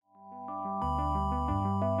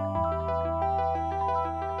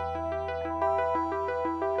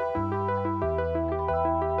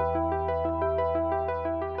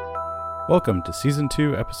Welcome to Season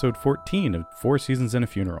 2, Episode 14 of 4 Seasons and a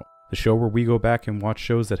Funeral, the show where we go back and watch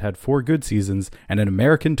shows that had 4 good seasons and an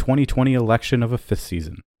American 2020 election of a 5th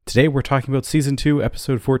season. Today we're talking about Season 2,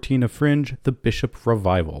 Episode 14 of Fringe, The Bishop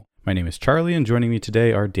Revival. My name is Charlie, and joining me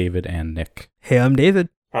today are David and Nick. Hey, I'm David.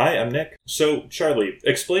 Hi, I'm Nick. So, Charlie,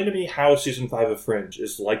 explain to me how Season 5 of Fringe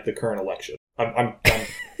is like the current election. I'm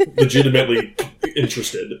legitimately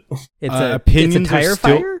interested. It's a tire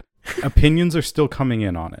fire? Opinions are still coming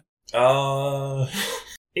in on it. I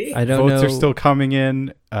don't know. Votes are still coming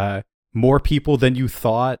in. More people than you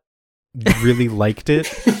thought really liked it.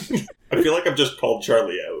 I feel like I've just called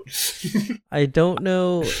Charlie out. I don't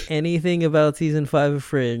know anything about Season 5 of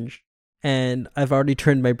Fringe, and I've already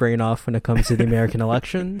turned my brain off when it comes to the American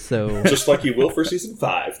election, so... Just like you will for Season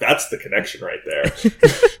 5. That's the connection right there.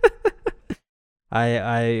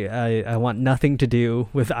 I want nothing to do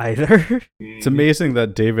with either. It's amazing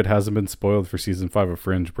that David hasn't been spoiled for Season 5 of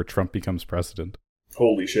Fringe, where Trump becomes president.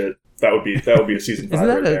 Holy shit. That would be a Season 5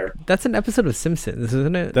 right there. That's an episode of Simpsons,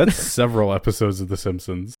 isn't it? That's several episodes of The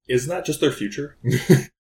Simpsons. Isn't that just their future?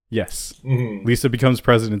 Yes. Mm-hmm. Lisa becomes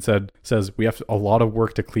president, says, we have a lot of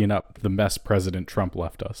work to clean up the mess President Trump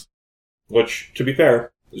left us. Which, to be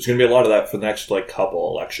fair, there's going to be a lot of that for the next,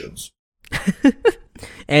 couple elections.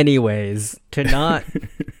 Anyways,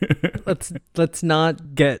 let's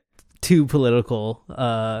not get too political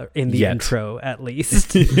in the intro, at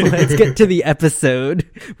least. Let's get to the episode,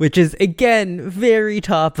 which is, again, very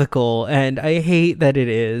topical, and I hate that it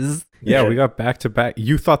is. Yeah, we got back-to-back.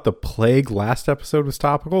 You thought the plague last episode was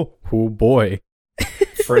topical? Oh, boy.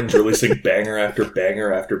 Fringe releasing banger after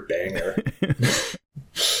banger after banger.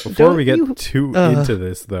 Before we get into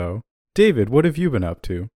this, though, David, what have you been up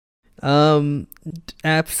to?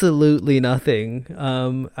 Absolutely nothing.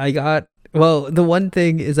 The one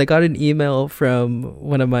thing is I got an email from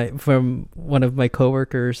one of my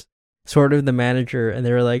coworkers, sort of the manager, and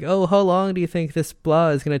they were like, "Oh, how long do you think this blah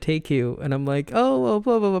is going to take you?" And I'm like, "Oh, well,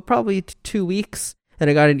 blah, blah, blah, probably 2 weeks." And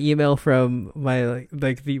I got an email from my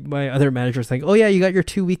my other manager saying, "Oh yeah, you got your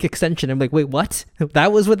 2-week extension." I'm like, "Wait, what?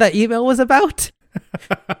 That was what that email was about?"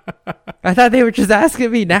 I thought they were just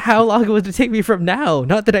asking me now how long would it take me from now.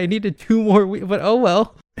 Not that I needed 2 more weeks, but oh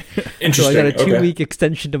well. Interesting. So I got a 2-week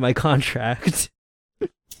extension to my contract.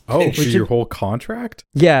 Oh, to your whole contract?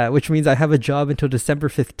 Yeah, which means I have a job until December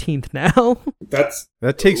 15th now.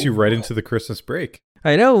 That takes you right into the Christmas break.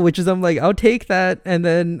 I know, which is I'm like, I'll take that, and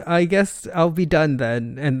then I guess I'll be done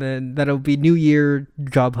then, and then that'll be New Year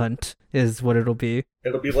job hunt is what it'll be.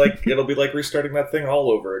 It'll be like restarting that thing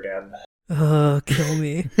all over again. Kill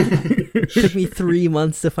me. Took me 3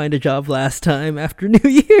 months to find a job last time after New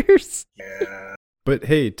Year's. Yeah. But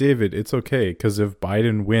hey, David, it's okay, because if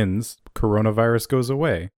Biden wins, coronavirus goes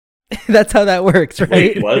away. That's how that works, right?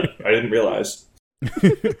 Wait, what? I didn't realize.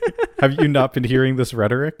 Have you not been hearing this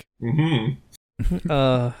rhetoric? Mm-hmm.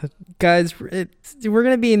 Guys, we're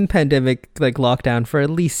going to be in pandemic, lockdown for at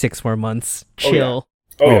least 6 more months. Chill.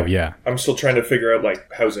 Oh, yeah. I'm still trying to figure out,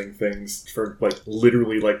 housing things for,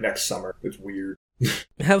 literally, next summer. It's weird.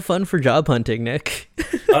 Have fun for job hunting, Nick.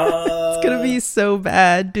 It's going to be so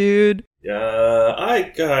bad, dude.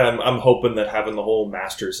 I'm hoping that having the whole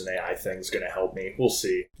Masters in AI thing's going to help me. We'll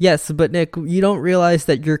see. Yes, but Nick, you don't realize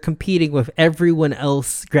that you're competing with everyone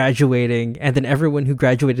else graduating, and then everyone who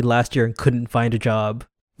graduated last year and couldn't find a job.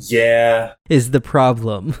 Yeah. Is the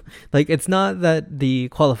problem. It's not that the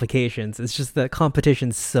qualifications, it's just that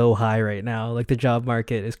competition's so high right now. The job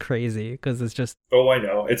market is crazy because it's just... Oh, I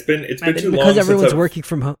know. It's been too long because everyone's working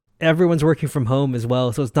from home. Everyone's working from home as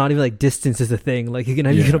well, so it's not even distance is a thing. You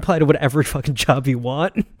can apply to whatever fucking job you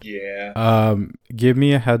want. Yeah. Give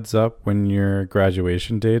me a heads up when your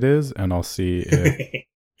graduation date is, and I'll see if...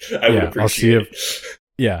 I would appreciate it.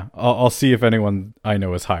 Yeah, I'll see if anyone I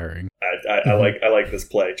know is hiring. I like this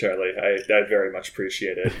play, Charlie. I very much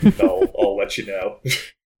appreciate it. I'll let you know.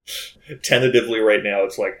 Tentatively, right now,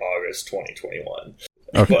 it's August 2021.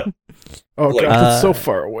 Okay. But, God, it's so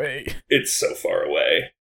far away. It's so far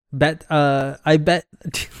away. I bet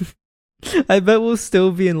we'll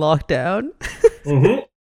still be in lockdown. Mm-hmm.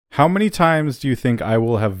 How many times do you think I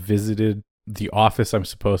will have visited the office I'm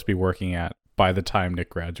supposed to be working at by the time Nick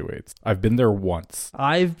graduates? I've been there once.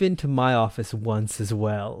 I've been to my office once as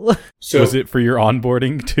well. So was it for your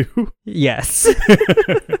onboarding too? Yes.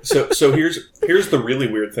 So here's the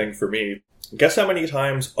really weird thing for me. Guess how many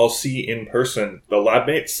times I'll see in person the lab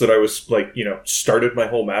mates that I was started my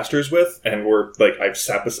whole master's with, and were I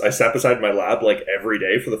sat beside my lab every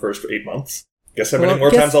day for the first 8 months. Guess how many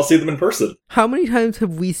more times I'll see them in person. How many times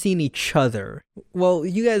have we seen each other? Well,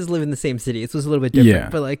 you guys live in the same city, so it's a little bit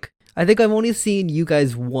different, but I think I've only seen you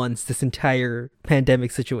guys once this entire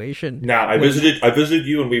pandemic situation. Nah, I visited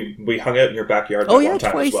you and we hung out in your backyard. Oh that yeah, one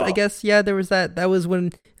time twice. as well. I guess there was that. That was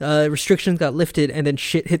when restrictions got lifted and then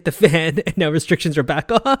shit hit the fan, and now restrictions are back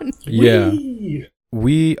on. Yeah.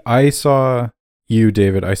 Whee! I saw you,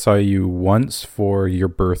 David. I saw you once for your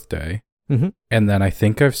birthday. Mhm. And then I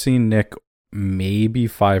think I've seen Nick maybe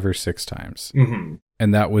 5 or 6 times. Mm-hmm.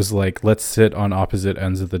 And that was like, let's sit on opposite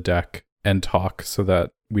ends of the deck and talk so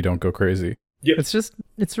that we don't go crazy.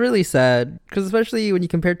 It's really sad because especially when you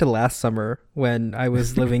compare it to last summer when I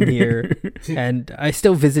was living here and I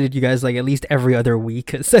still visited you guys like at least every other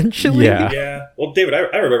week essentially. Yeah. Yeah. Well, David,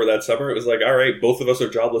 I remember that summer. It was like, all right, both of us are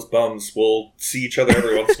jobless bums. We'll see each other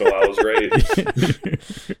every once in a while. It was great.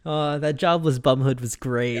 That jobless bumhood was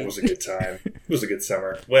great. It was a good time. It was a good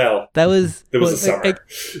summer. Well, That was it was a summer.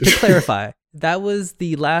 to clarify, that was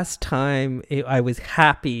the last time I was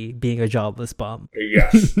happy being a jobless bum.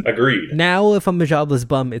 Yes, agreed. Now, if I'm a jobless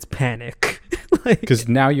bum, it's panic. Because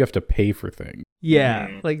now you have to pay for things.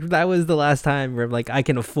 Yeah, like that was the last time where like I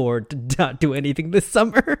can afford to not do anything this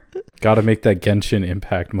summer. Gotta make that Genshin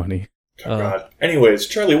Impact money. Oh, God. Anyways,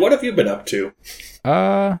 Charlie, what have you been up to?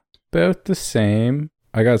 About the same.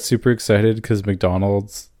 I got super excited because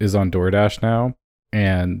McDonald's is on DoorDash now.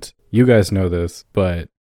 And you guys know this, but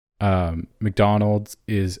McDonald's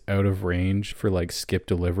is out of range for like skip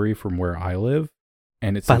delivery from where I live.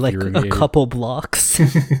 And it's by like a infuriating. couple blocks.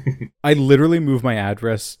 I literally move my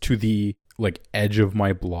address to the like edge of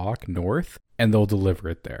my block north and they'll deliver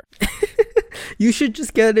it there. You should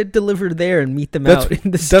just get it delivered there and meet them out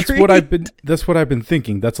in the street. That's what I've been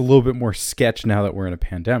thinking. That's a little bit more sketch now that we're in a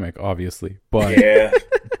pandemic, obviously. But Yeah.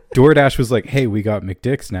 DoorDash was like, "Hey, we got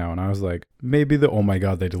McDicks now." And I was like, "Maybe oh my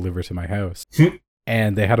god, they deliver to my house."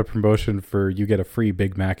 And they had a promotion for you get a free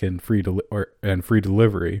Big Mac and free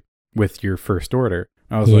delivery with your first order.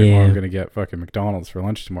 And I was like, "Well, I'm going to get fucking McDonald's for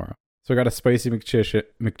lunch tomorrow." So I got a spicy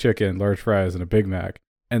McChicken, large fries, and a Big Mac.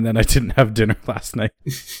 And then I didn't have dinner last night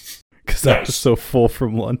because I was so full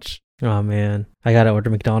from lunch. Oh man, I gotta order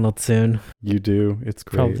McDonald's soon. You do. It's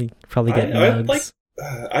great. Probably get nugs.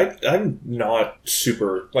 I'm not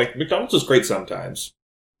super like McDonald's is great sometimes.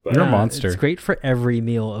 But You're a monster. It's great for every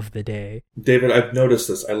meal of the day. David, I've noticed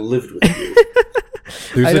this. I lived with you.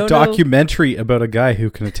 There's I a don't know. documentary about a guy who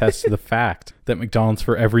can attest to the fact that McDonald's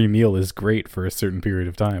for every meal is great for a certain period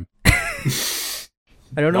of time.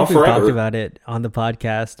 I don't know Not if we've forever. talked about it on the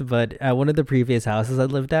podcast, but at one of the previous houses I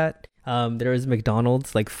lived at, there was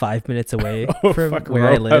McDonald's like 5 minutes away from where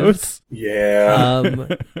I lived. Roadhouse. Yeah.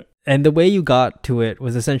 And the way you got to it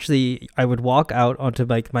was essentially I would walk out onto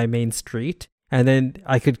like my main street and then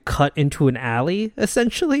I could cut into an alley,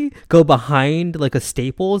 essentially, go behind like a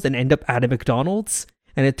Staples and end up at a McDonald's.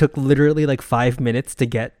 And it took literally like 5 minutes to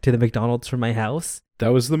get to the McDonald's from my house. That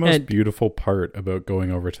was the most And- beautiful part about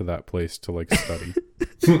going over to that place to like study.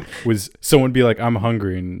 Was someone be like, "I'm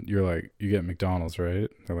hungry," and you're like, "You get McDonald's, right?"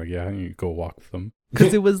 They're like, "Yeah," and you go walk with them.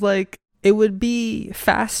 Because it was like, it would be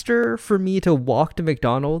faster for me to walk to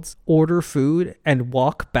McDonald's, order food, and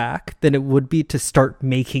walk back than it would be to start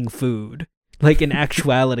making food. Like in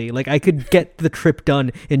actuality, like I could get the trip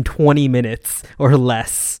done in 20 minutes or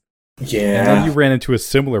less. And Yeah. then you ran into a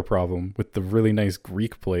similar problem with the really nice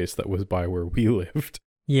Greek place that was by where we lived.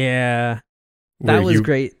 Yeah. where That was you-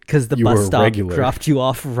 great because the you were bus a stop regular. dropped you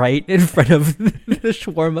off right in front of the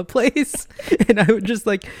shawarma place. And I would just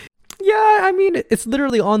like, yeah, I mean, it's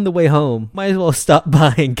literally on the way home. Might as well stop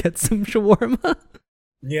by and get some shawarma.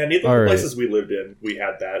 Yeah, neither All of the right. places we lived in, we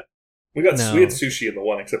had that. We had sushi in the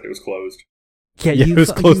one, except it was closed. Yeah, Yeah, you, it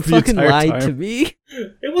was closed you the fucking entire lied time. to me.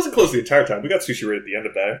 It wasn't closed the entire time. We got sushi right at the end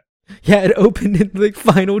of that. Yeah, it opened in the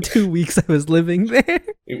final 2 weeks I was living there.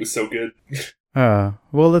 It was so good.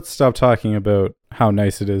 Well, let's stop talking about how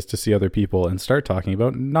nice it is to see other people and start talking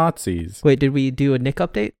about Nazis. Wait, did we do a Nick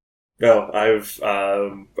update? No, I'm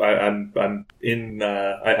in.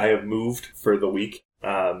 I have moved for the week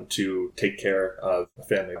to take care of a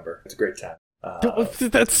family member. It's a great time.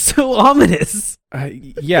 That's so ominous.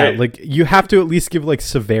 Yeah, Hey. like you have to at least give like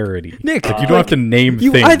severity. Nick, Like, you don't have to name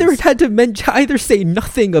you things. either had to either say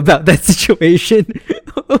nothing about that situation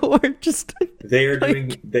or just They are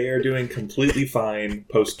doing completely fine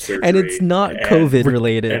post surgery, and it's not COVID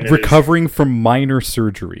related. and it recovering from minor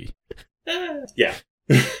surgery. Yeah,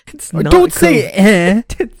 It's not Don't say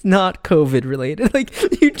It's not COVID related. Like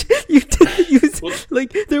you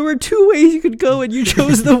like there were 2 ways you could go, and you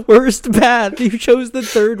chose the worst path. You chose the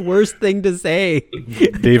third worst thing to say.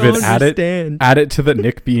 David, I don't add understand. it to the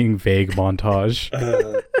Nick being vague montage.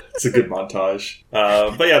 It's a good montage.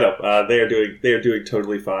 But yeah, no, they are doing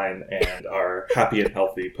totally fine and are happy and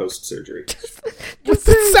healthy post surgery.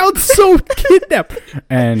 It sounds so kidnapped.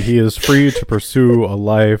 And he is free to pursue a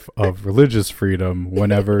life of religious freedom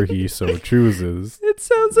whenever he so chooses. It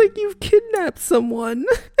sounds like you've kidnapped someone.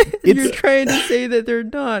 You're trying to say that they're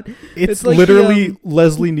not. It's like literally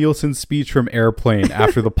Leslie Nielsen's speech from Airplane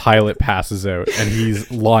after the pilot passes out, and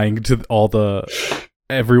he's lying to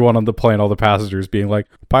everyone on the plane, all the passengers, being like,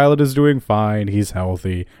 pilot is doing fine, he's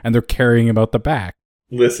healthy, and they're carrying him out the back.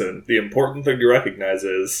 Listen, the important thing to recognize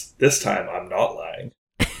is, this time I'm not lying.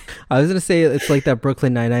 I was going to say it's like that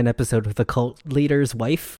Brooklyn Nine-Nine episode with the cult leader's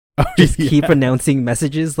wife. Just keep announcing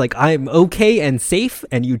messages like, I'm okay and safe,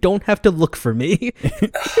 and you don't have to look for me.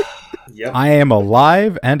 Yep. I am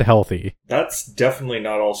alive and healthy. That's definitely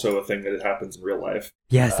not also a thing that happens in real life.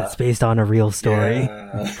 Yes, that's based on a real story.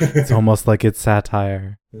 Yeah. It's almost like it's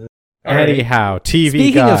satire. All right. Anyhow, TV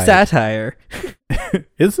Speaking guide. of satire,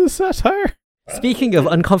 Is this satire? speaking of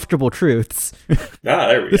uncomfortable truths,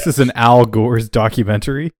 There we This go. is an Al Gore's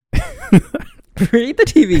documentary. read the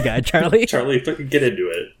TV guide, Charlie. Charlie, get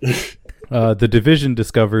into it. The division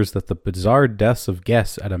discovers that the bizarre deaths of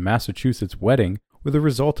guests at a Massachusetts wedding were the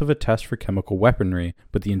result of a test for chemical weaponry,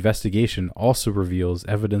 but the investigation also reveals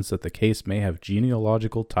evidence that the case may have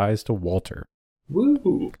genealogical ties to Walter.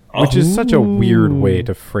 Woo. Which is such a weird way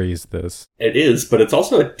to phrase this. It is, but it's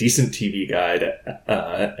also a decent TV guide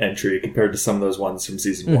entry compared to some of those ones from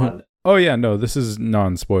season 1. Oh yeah, no, this is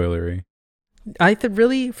non-spoilery. I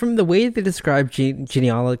really, from the way they describe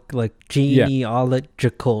genealogical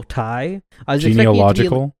tie, I was expecting it to be,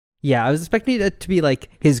 Genealogical? yeah, I was expecting it to be like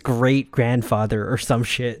his great grandfather or some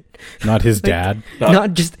shit, Not his dad.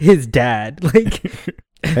 not just his dad. Like,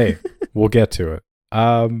 Hey, we'll get to it.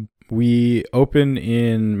 We open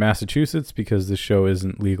in Massachusetts because the show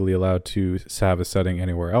isn't legally allowed to have a setting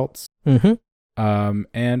anywhere else.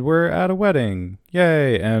 And we're at a wedding.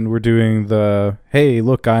 Yay. And we're doing hey,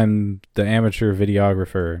 look, I'm the amateur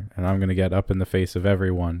videographer, and I'm going to get up in the face of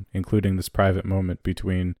everyone, including this private moment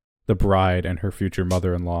between the bride and her future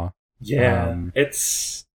mother-in-law. Yeah,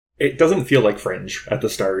 it doesn't feel like Fringe at the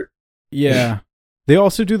start. Yeah. They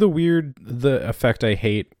also do the effect I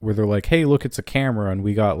hate, where they're like, hey, look, it's a camera, and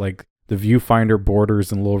we got like the viewfinder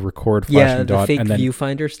borders and little record flashing yeah, the dot. fake and then,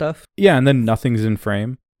 viewfinder stuff. yeah, and then nothing's in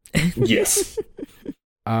frame. Yes.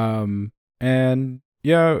 And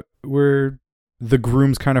yeah, the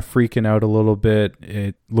groom's kind of freaking out a little bit.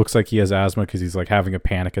 It looks like he has asthma because he's like having a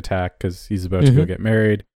panic attack because he's about to go get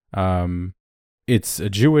married. It's a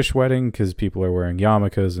Jewish wedding because people are wearing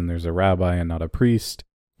yarmulkes and there's a rabbi and not a priest.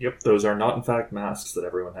 Yep, those are not in fact masks that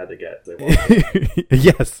everyone had to get. They wanted.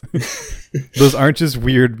 Yes. Those aren't just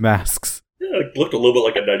weird masks. Yeah, it looked a little bit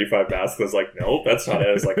like a 95 mask. I was like, no, that's not it.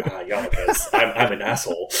 I was like, yarmulkes. I'm an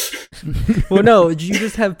asshole. Well, no, you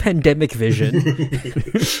just have pandemic vision.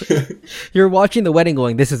 You're watching the wedding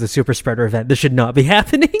going, this is a super spreader event. This should not be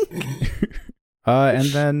happening. And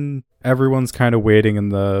then everyone's kind of waiting,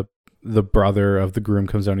 and the brother of the groom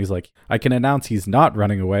comes out and he's like, I can announce he's not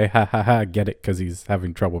running away. Ha ha ha, get it, because he's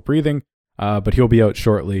having trouble breathing. But he'll be out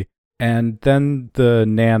shortly. And then the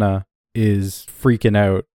Nana is freaking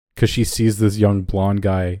out because she sees this young blonde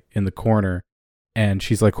guy in the corner. And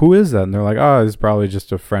she's like, who is that? And they're like, oh, he's probably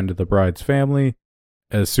just a friend of the bride's family.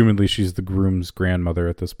 Assumedly, she's the groom's grandmother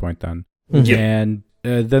at this point then. Yeah. And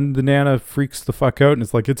then the Nana freaks the fuck out and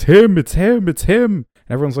it's like, it's him. And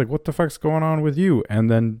everyone's like, what the fuck's going on with you?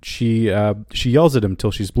 And then she yells at him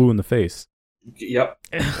till she's blue in the face. Yep.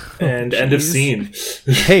 And end of scene.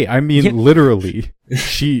 Hey, I mean, literally,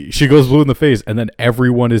 she goes blue in the face and then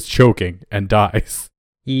everyone is choking and dies.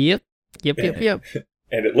 Yep.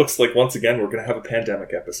 And it looks like, once again, we're going to have a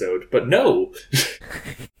pandemic episode. But no!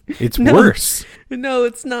 It's worse. No,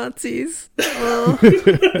 it's Nazis. Oh.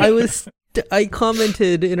 I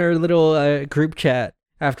commented in our little group chat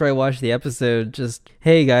after I watched the episode, just,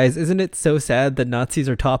 hey guys, isn't it so sad that Nazis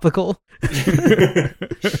are topical? Yeah.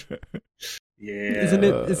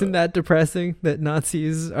 Isn't that depressing that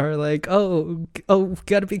Nazis are like, oh,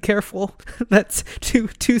 gotta be careful. That's too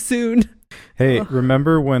soon. Hey,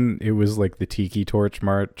 remember when it was like the Tiki Torch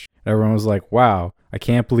March? Everyone was like, wow, I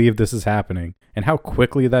can't believe this is happening. And how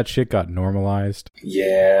quickly that shit got normalized.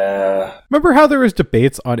 Yeah. Remember how there was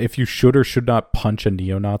debates on if you should or should not punch a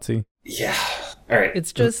neo-Nazi? Yeah. All right.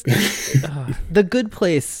 It's just, The Good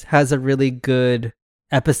Place has a really good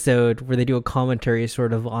episode where they do a commentary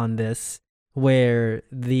sort of on this, where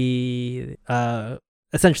the,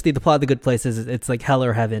 essentially the plot of The Good Place is it's like hell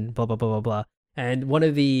or heaven, blah, blah, blah, blah, blah. And one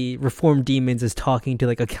of the reformed demons is talking to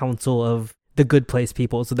like a council of the Good Place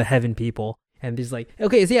people, so the heaven people. And he's like,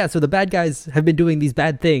 okay, so yeah, so the bad guys have been doing these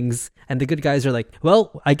bad things, and the good guys are like,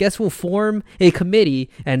 well, I guess we'll form a committee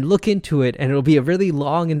and look into it, and it'll be a really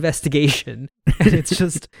long investigation. And it's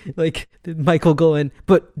just like Michael going,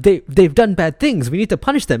 but they've done bad things. We need to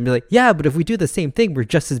punish them. You're like, yeah, but if we do the same thing, we're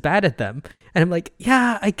just as bad at them. And I'm like,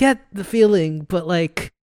 yeah, I get the feeling, but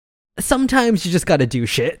like, sometimes you just gotta do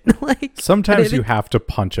shit. Like sometimes you have to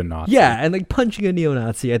punch a Nazi. Yeah, and like punching a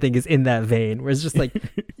neo-Nazi, I think, is in that vein, where it's just like,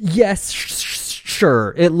 yes,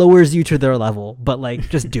 sure, it lowers you to their level, but like,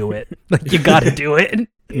 just do it. Like, you gotta do it.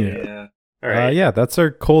 Yeah. All right. Yeah, that's our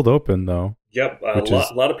cold open, though. Yep.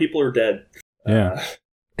 A lot of people are dead. Yeah.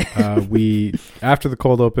 We after the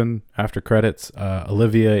cold open, after credits,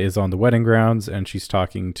 Olivia is on the wedding grounds, and she's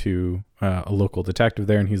talking to a local detective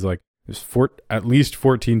there, and he's like, there's at least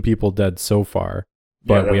 14 people dead so far,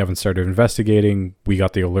 but we haven't started investigating. We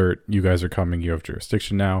got the alert. You guys are coming. You have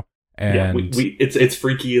jurisdiction now. And it's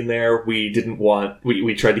freaky in there. We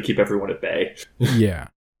tried to keep everyone at bay. Yeah.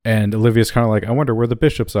 And Olivia's kind of like, I wonder where the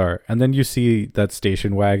bishops are. And then you see that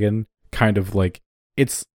station wagon kind of like,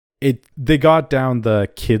 they got down the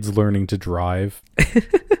kids learning to drive,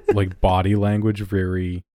 like body language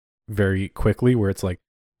very, very quickly, where it's like,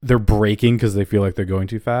 they're braking because they feel like they're going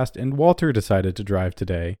too fast. And Walter decided to drive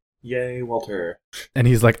today. Yay, Walter. And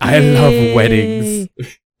he's like, I love weddings.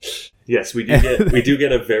 Yes, we do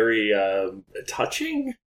get a very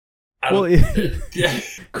touching. Walter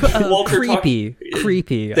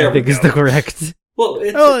creepy. There I think is the correct. Well,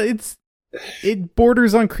 it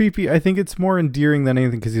borders on creepy. I think it's more endearing than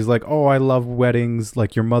anything because he's like, oh, I love weddings.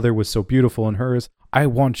 Like your mother was so beautiful in hers. I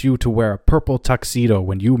want you to wear a purple tuxedo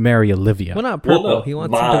when you marry Olivia. Well, not purple. He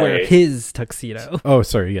wants him to wear his tuxedo. Oh,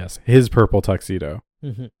 sorry. Yes, his purple tuxedo.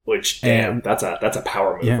 Mm-hmm. Which, damn, that's a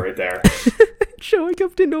power move right there. Showing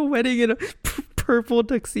up to no wedding in a purple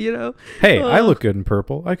tuxedo. Hey, I look good in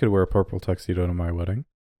purple. I could wear a purple tuxedo to my wedding.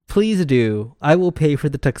 Please do. I will pay for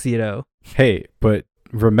the tuxedo. Hey, but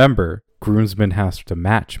remember, groomsman has to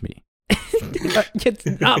match me.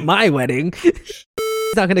 It's not my wedding. He's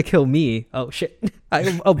not gonna kill me. Oh shit!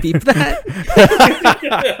 I'll beep that.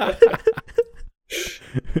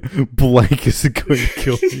 Blank is going to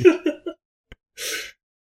kill me.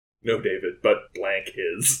 No, David, but blank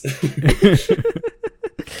is.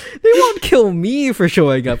 They won't kill me for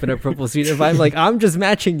showing up in a purple suit if I'm like, I'm just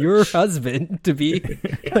matching your husband to be.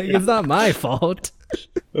 Like, it's not my fault.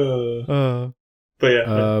 But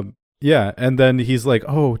yeah. Yeah, and then he's like,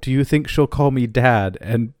 oh, do you think she'll call me dad?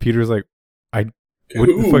 And Peter's like, what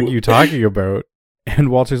the fuck are you talking about? And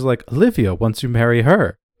Walter's like, Olivia wants you to marry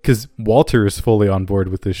her. Because Walter is fully on board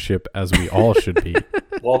with this ship, as we all should be.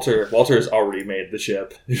 Walter has already made the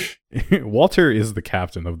ship. Walter is the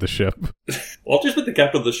captain of the ship. Walter's been the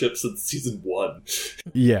captain of the ship since season 1.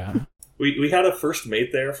 Yeah. We had a first mate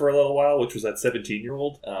there for a little while, which was that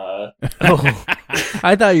 17-year-old. Oh,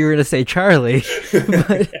 I thought you were going to say Charlie.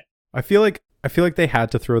 But... I feel like they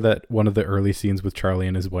had to throw that one of the early scenes with Charlie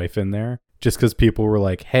and his wife in there, just because people were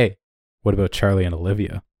like, "Hey, what about Charlie and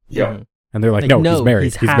Olivia?" Yeah, and they're like, "No, he's married.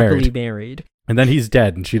 He's happily married." And then he's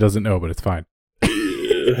dead, and she doesn't know, but it's fine.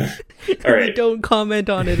 All right, we don't comment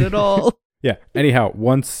on it at all. Yeah. Anyhow,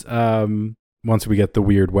 once we get the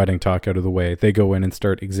weird wedding talk out of the way, they go in and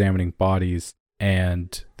start examining bodies,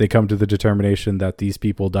 and they come to the determination that these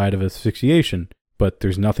people died of asphyxiation, but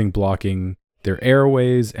there's nothing blocking their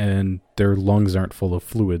airways, and their lungs aren't full of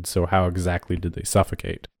fluid, so how exactly did they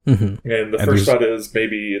suffocate? Mm-hmm. And the first thought is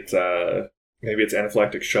maybe it's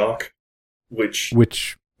anaphylactic shock, which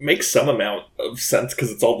makes some amount of sense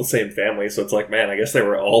because it's all the same family, so it's like, man, I guess they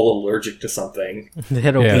were all allergic to something. They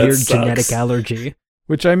had a weird genetic allergy.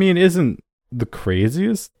 Which, I mean, isn't the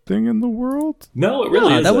craziest thing in the world? No, it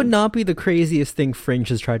really isn't. That would not be the craziest thing Fringe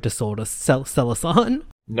has tried to sell us on.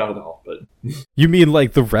 Not at all, but... You mean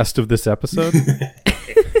like the rest of this episode?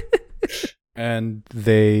 And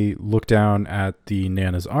they look down at the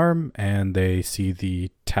Nana's arm, and they see the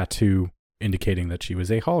tattoo indicating that she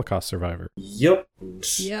was a Holocaust survivor. Yep.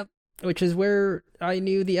 Which is where I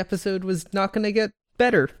knew the episode was not going to get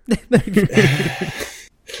better.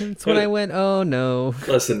 That's when I went, oh no.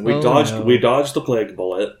 Listen, we dodged the plague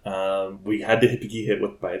bullet. We had to be hit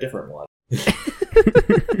with by a different one.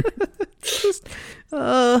 Just,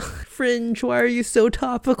 Fringe, why are you so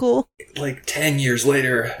topical? Like 10 years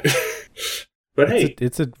later. But hey,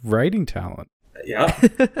 it's a writing talent. Yeah.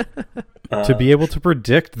 To be able to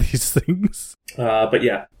predict these things. But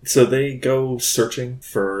yeah, so they go searching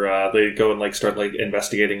for, they go and like start like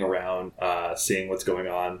investigating around, seeing what's going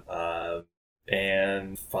on,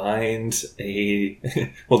 and find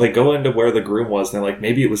well, they go into where the groom was, and they're like,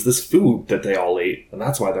 maybe it was this food that they all ate, and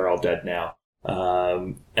that's why they're all dead now.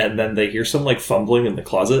 And then they hear some like fumbling in the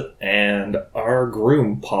closet, and our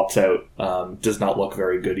groom pops out. Does not look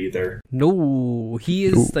very good either. No, he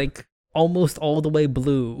is like almost all the way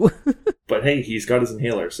blue. But hey, he's got his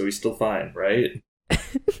inhaler, so he's still fine, right?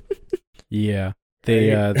 Yeah.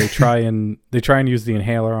 They try and use the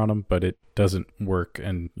inhaler on him, but it doesn't work,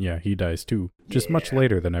 and yeah, he dies too. Just much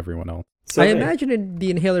later than everyone else. So I imagine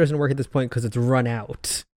the inhaler doesn't work at this point because it's run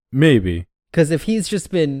out. Maybe. Because if he's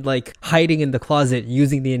just been like hiding in the closet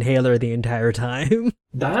using the inhaler the entire time,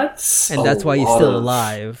 that's why he's still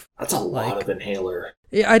alive. That's a lot of inhaler.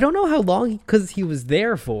 Yeah, I don't know how long because he was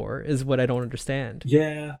there for is what I don't understand.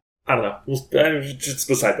 Yeah, I don't know. It's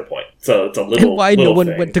beside the point. So it's a little. And why little no one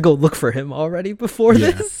thing. went to go look for him already before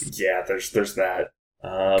this? Yeah, there's that.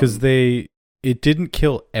 Because it didn't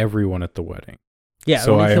kill everyone at the wedding. Yeah,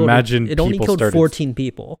 so I imagine it only people killed 14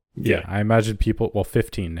 people. Yeah, I imagine people. Well,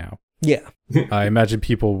 15 now. Yeah. I imagine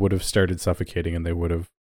people would have started suffocating and they would have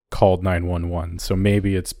called 911. So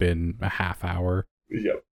maybe it's been a half hour.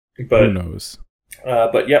 Yep. But who knows?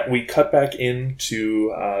 But yeah, we cut back into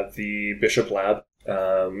the Bishop lab,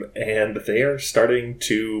 and they are starting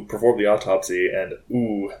to perform the autopsy. And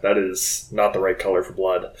ooh, that is not the right color for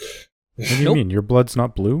blood. What do you mean? Your blood's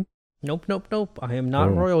not blue? Nope. I am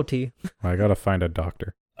not royalty. I gotta find a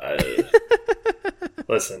doctor.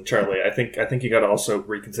 Listen, Charlie, I think you got to also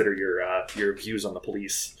reconsider your views on the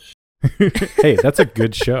police. Hey, that's a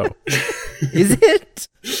good show. Is it?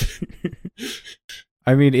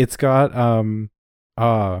 I mean, it's got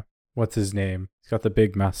what's his name? He's got the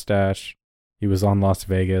big mustache. He was on Las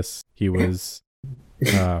Vegas. He was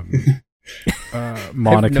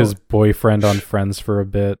Monica's boyfriend on Friends for a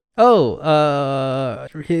bit. Oh,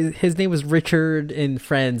 his name was Richard in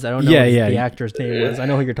Friends. I don't know what the actor's name was. I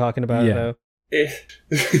know who you're talking about though.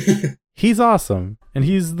 He's awesome, and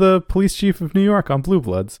he's the police chief of New York on Blue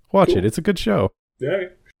Bloods. Watch it; it's a good show. Yeah.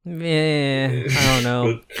 I don't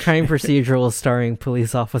know. Crime procedurals starring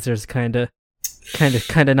police officers kind of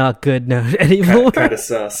not good now anymore. Kind of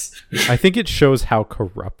sus. I think it shows how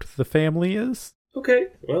corrupt the family is. Okay,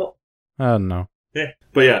 well, I don't know. Yeah,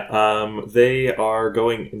 but yeah, they are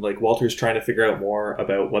going, like, Walter's trying to figure out more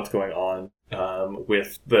about what's going on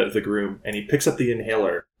with the groom, and he picks up the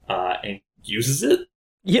inhaler and uses it.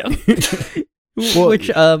 Yeah. Which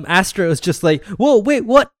Astro's just like, whoa, wait,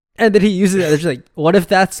 what? And then he uses it, and it's like, what if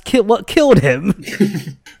that's what killed him?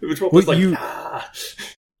 Which one was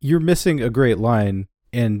You're missing a great line,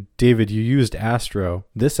 and David, you used Astro.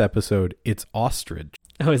 This episode, it's ostrich.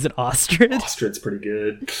 Oh, is it ostrich? Ostrich's pretty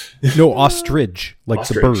good. No, ostrich, like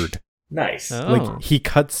Ostrich. the bird. Nice. Oh. Like he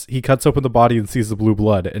cuts open the body and sees the blue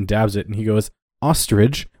blood and dabs it, and he goes,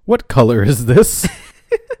 "Ostrich, what color is this?"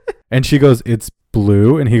 And she goes, "It's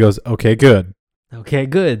blue." And he goes, "Okay, good." Okay,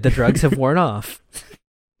 good. The drugs have worn off.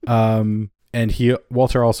 And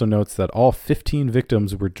Walter also notes that all 15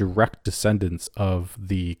 victims were direct descendants of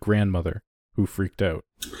the grandmother who freaked out.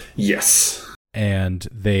 Yes. And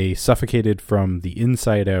they suffocated from the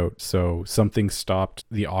inside out, so something stopped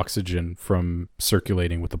the oxygen from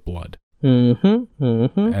circulating with the blood.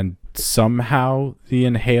 And somehow the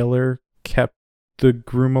inhaler kept the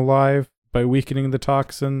groom alive by weakening the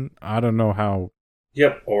toxin. I don't know how.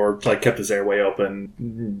 Yep, or like kept his airway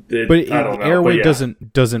open. I don't know. Airway yeah.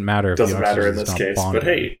 doesn't matter. Doesn't matter in this case. Bonded. But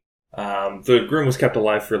hey, the groom was kept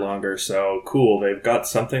alive for longer, so cool. They've got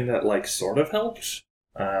something that like sort of helped.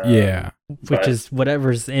 Yeah, which is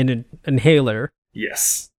whatever's in an inhaler.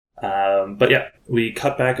 Yes. But yeah, we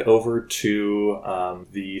cut back over to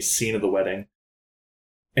the scene of the wedding.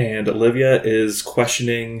 And Olivia is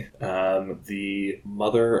questioning the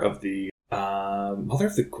mother of the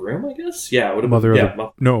groom, I guess? Yeah, it would have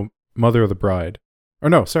mother of the bride. Or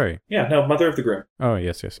no, sorry. Yeah, no, mother of the groom. Oh,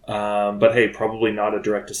 yes. But hey, probably not a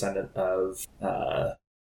direct descendant of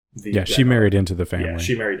she married into the family. Yeah,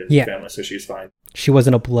 she married into the family, so she's fine. She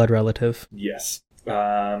wasn't a blood relative. Yes.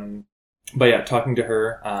 But yeah, talking to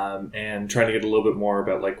her and trying to get a little bit more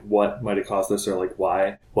about like what might have caused this or like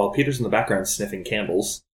why. While Peter's in the background sniffing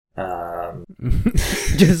candles.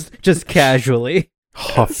 just casually.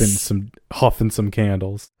 Huffing some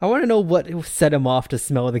candles. I want to know what set him off to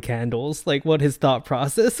smell the candles, like what his thought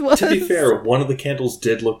process was. To be fair, one of the candles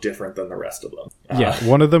did look different than the rest of them. Yeah,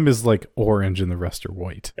 one of them is like orange and the rest are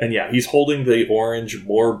white. And yeah, he's holding the orange,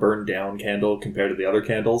 more burned down candle compared to the other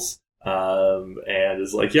candles. And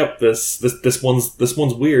is like, yep, this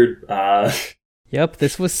one's weird. Yep,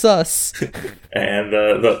 this was sus. And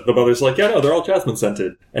the mother's like, yeah, no, they're all jasmine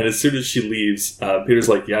scented. And as soon as she leaves, Peter's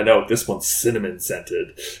like, yeah, no, this one's cinnamon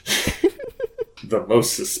scented. The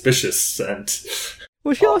most suspicious scent.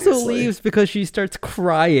 Well, she also Obviously. leaves because she starts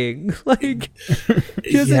crying. Like,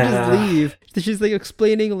 she doesn't just leave. She's like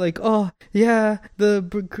explaining, like, oh yeah, the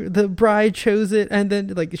bride chose it, and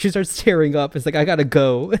then like she starts tearing up. It's like, I gotta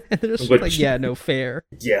go, and they're just But like, yeah, no fair.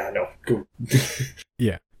 Yeah, no. Go.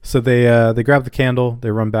 Yeah. So they grab the candle, they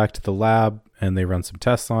run back to the lab, and they run some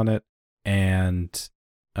tests on it. And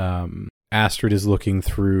Astrid is looking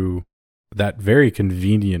through that very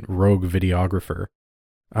convenient rogue videographer.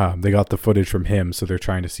 They got the footage from him, so they're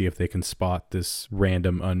trying to see if they can spot this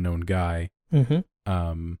random unknown guy.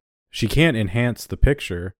 Mm-hmm. She can't enhance the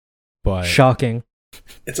picture, but Shocking.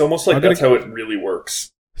 It's almost like that's how it really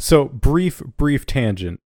works. So brief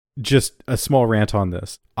tangent. Just a small rant on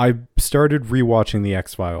this. I started rewatching the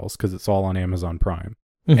X-Files because it's all on Amazon Prime,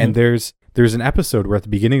 and there's an episode where at the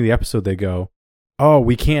beginning of the episode they go, "Oh,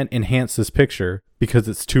 we can't enhance this picture because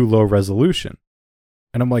it's too low resolution."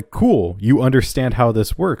 And I'm like, cool, you understand how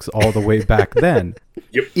this works all the way back then.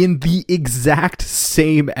 Yep. In the exact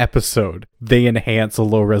same episode, they enhance a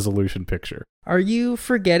low resolution picture. Are you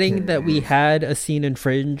forgetting that we had a scene in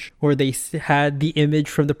Fringe where they had the image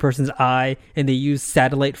from the person's eye and they used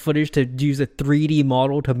satellite footage to use a 3D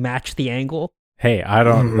model to match the angle? Hey, I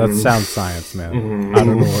don't, that sounds science, man. I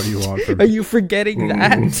don't know what you want from me. Are you forgetting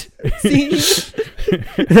that scene?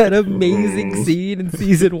 That amazing scene in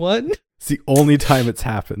season 1? It's the only time it's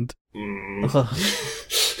happened.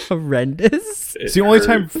 Horrendous. It's the only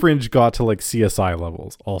time Fringe got to like CSI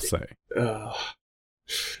levels, I'll say.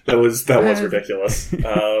 That was ridiculous. I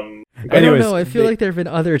don't Anyways, know. I feel like there have been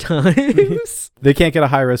other times. they can't get a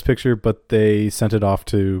high-res picture, but they sent it off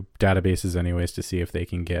to databases anyways to see if they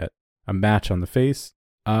can get a match on the face.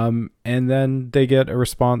 And then they get a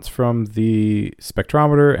response from the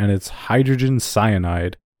spectrometer, and it's hydrogen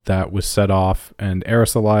cyanide that was set off and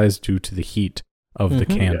aerosolized due to the heat of the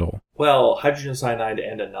candle. Well, hydrogen cyanide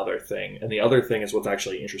and another thing. And the other thing is what's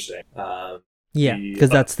actually interesting. Yeah, because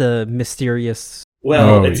that's the mysterious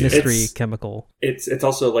Well, Oh, it's, mystery it's chemical. it's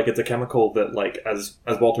also like it's a chemical that, like, as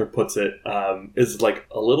Walter puts it, is like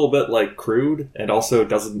a little bit like crude, and also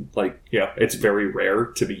doesn't, like, it's very rare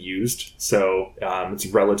to be used. So it's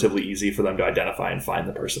relatively easy for them to identify and find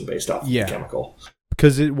the person based off of the chemical.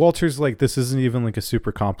 Because Walter's like, this isn't even like a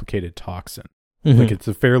super complicated toxin. Mhm. Like, it's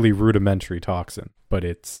a fairly rudimentary toxin, but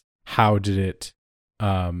it's how did it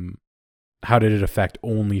affect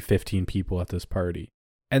only 15 people at this party?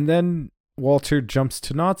 And then Walter jumps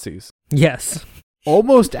to Nazis, Yes.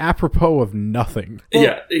 almost apropos of nothing.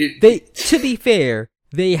 Well, To be fair,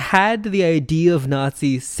 they had the idea of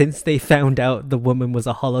Nazis since they found out the woman was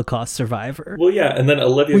a Holocaust survivor. Well, yeah, and then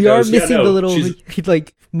Olivia We goes, are missing yeah, no, the little she's-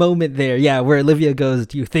 like moment there, where Olivia goes,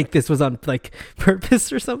 "Do you think this was on like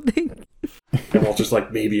purpose or something?" And Walter's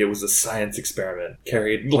like, maybe it was a science experiment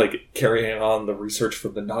carrying on the research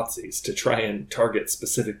from the Nazis to try and target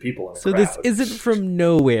specific people in a So crowd. this isn't from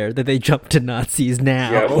nowhere that they jump to Nazis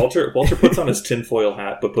now. Yeah, Walter puts on his tinfoil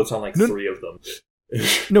hat, but puts on like 3 of them.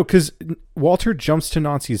 No, because Walter jumps to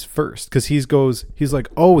Nazis first, because he's like,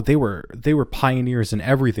 oh, they were pioneers in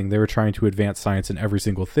everything. They were trying to advance science in every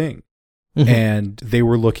single thing. And they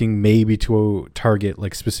were looking maybe to target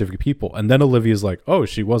like specific people. And then Olivia's like, oh,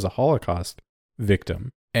 she was a Holocaust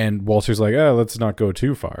victim. And Walter's like, oh, let's not go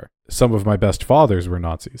too far. Some of my best fathers were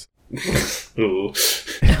Nazis. Ooh.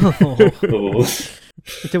 Oh. Ooh.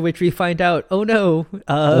 To which we find out, oh no,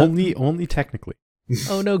 Only technically.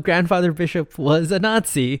 oh no, Grandfather Bishop was a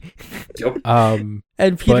Nazi. Yep.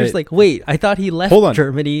 And Peter's But- like, wait, I thought he left Hold on.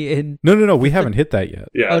 Germany in... No, we haven't hit that yet.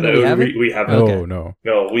 Yeah, Oh, no, we haven't? we haven't. Oh, Okay. no.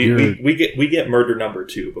 No, You're- we get murder number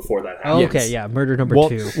 2 before that Oh, happens. okay, yeah, murder number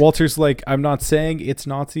 2. Walter's like, I'm not saying it's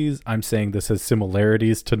Nazis. I'm saying this has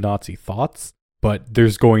similarities to Nazi thoughts, but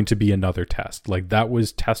there's going to be another test. Like, that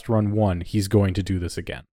was test run 1. He's going to do this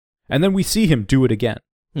again. And then we see him do it again,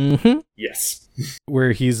 Mm-hmm. Yes.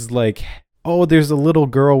 where he's like, oh, there's a little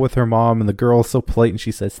girl with her mom, and the girl is so polite, and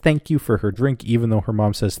she says thank you for her drink, even though her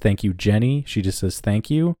mom says thank you, Jenny. She just says thank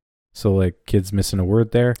you. So, like, kid's missing a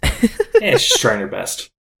word there. Yeah, she's trying her best.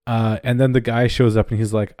 And then the guy shows up, and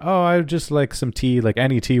he's like, oh, I just like some tea. Like,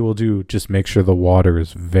 any tea will do. Just make sure the water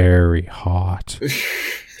is very hot.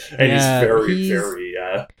 And Yeah, he's very, he's- very...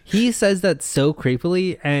 He says that so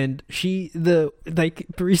creepily, and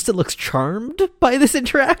barista looks charmed by this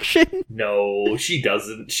interaction. No, she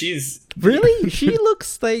doesn't. She's... Really? She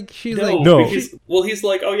looks like she's No, like... No. He's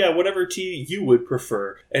like, oh yeah, whatever tea you would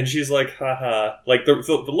prefer. And she's like, haha. Like, the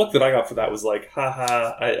look that I got for that was like,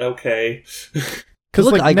 haha, okay. The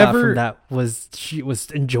look like, I got from that was she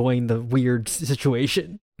was enjoying the weird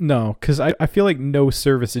situation. No, because I feel like no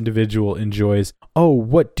service individual enjoys, oh,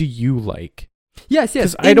 what do you like? Yes.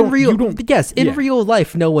 'Cause In you don't- Yes, in yeah. real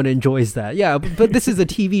life, no one enjoys that. Yeah, but this is a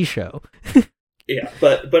TV show. Yeah,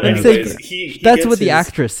 but I'm anyways, saying he That's gets what the his-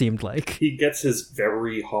 actress seemed like. He gets his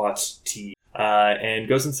very hot tea and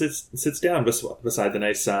goes and sits down beside the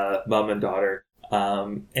nice mom and daughter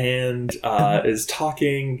and is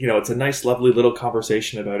talking. You know, it's a nice, lovely little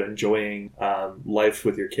conversation about enjoying life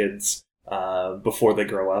with your kids before they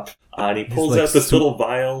grow up. And he pulls like out this little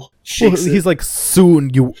vial, Well, shakes it. he's like, soon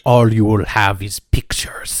all you will have is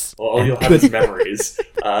pictures. All you'll have is memories.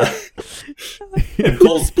 And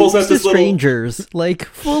pulls Speaks out to this little. strangers, like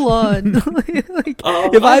full on. Like, Oh,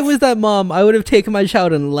 if I was that mom, I would have taken my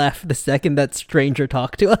child and left the second that stranger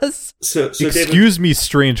talked to us. So David, Excuse me,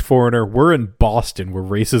 strange foreigner. We're in Boston where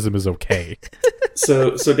racism is okay.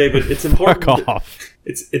 so David, it's important. Fuck off.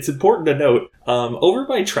 It's important to note. Over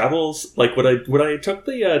my travels, like when I took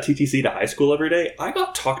the TTC to high school every day, I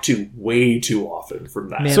got talked to way too often from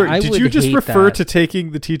that. Man, Sorry, I did would you just hate refer that. to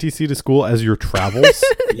taking the TTC to school as your travels?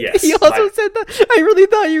 Yes, He also said that. I really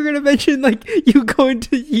thought you were going to mention, like, you going to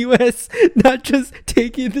the US, not just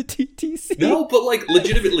taking the TTC. no, but like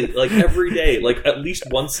legitimately, like every day, like at least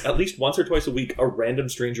once or twice a week, a random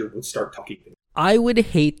stranger would start talking to me. I would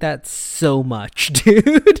hate that so much,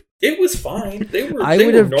 dude. It was fine. They were. I they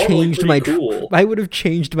would were have normally changed my pretty cool. I would have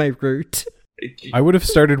changed my route. I would have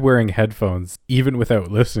started wearing headphones even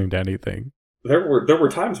without listening to anything. There were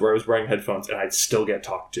times where I was wearing headphones and I'd still get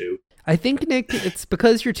talked to. I think, Nick, it's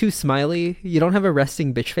because you're too smiley. You don't have a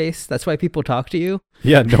resting bitch face. That's why people talk to you.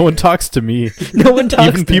 Yeah, no one talks to me. No one talks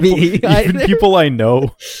even to people, me. even either. people I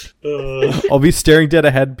know. Uh, I'll be staring dead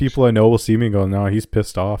ahead. People I know will see me and go, "No, he's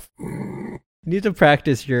pissed off." You need to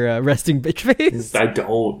practice your resting bitch face. I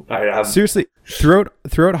don't. I have. Seriously,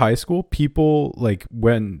 throughout high school, people like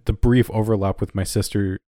when the brief overlap with my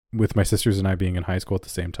sisters and I being in high school at the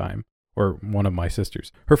same time, or one of my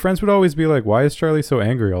sisters, her friends would always be like, "Why is Charlie so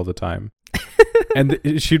angry all the time?" And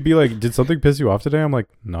she'd be like, "Did something piss you off today?" I'm like,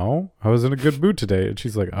 "No, I was in a good mood today." And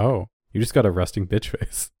she's like, "Oh, you just got a resting bitch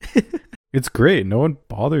face." It's great. No one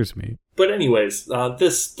bothers me. But anyways,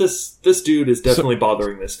 this dude is definitely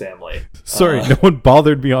bothering this family. Sorry, no one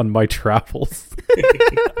bothered me on my travels.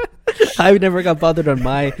 I never got bothered on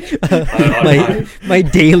my I- my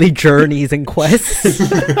daily journeys and quests,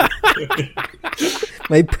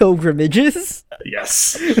 my pilgrimages.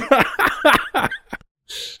 Yes.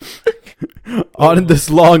 On this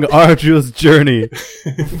long, arduous journey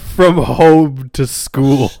from home to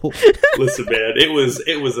school. Listen, man, it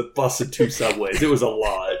was a bus and 2 subways. It was a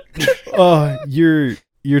lot. Oh, your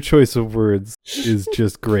choice of words is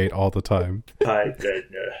just great all the time.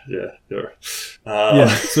 Yeah.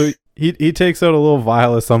 So he takes out a little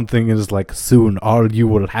vial of something and is like, "Soon all you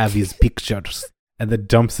will have is pictures," and then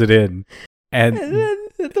dumps it in. And And then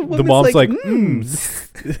the the woman's mom's like,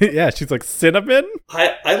 "Mm." yeah, she's like, "Cinnamon?"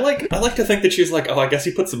 I like to think that she's like, oh, I guess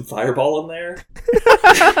he put some fireball in there.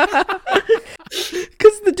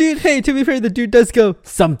 Because the dude, hey, to be fair, the dude does go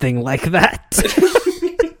something like that.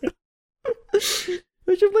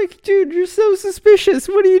 Which I'm like, dude, you're so suspicious.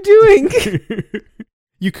 What are you doing?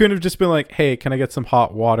 You couldn't have just been like, "Hey, can I get some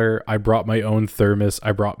hot water? I brought my own thermos.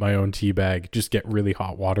 I brought my own tea bag. Just get really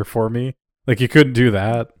hot water for me." Like, you couldn't do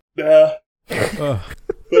that. Ugh.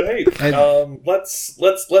 But hey, And- let's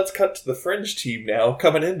cut to the Fringe team now,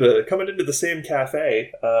 coming into the same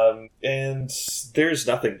cafe, and there's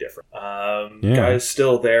nothing different. Yeah. Guy's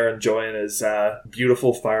still there enjoying his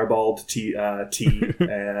beautiful fireballed tea,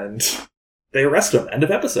 and they arrest him. End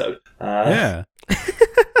of episode. Yeah.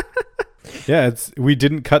 Yeah, we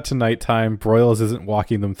didn't cut to nighttime. Broyles isn't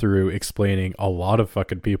walking them through explaining a lot of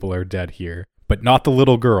fucking people are dead here, but not the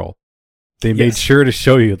little girl. They made Yes. sure to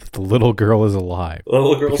show you that the little girl is alive. The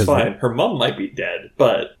little girl's Because fine. Her mom might be dead,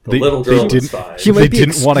 but the They- little they girl didn't- is fine. She They might be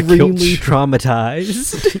didn't wanna kill extremely ch-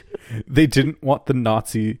 traumatized. They didn't want the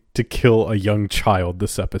Nazi to kill a young child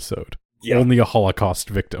this episode. Yeah. Only a Holocaust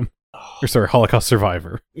victim. Or sorry, Holocaust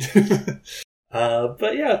survivor.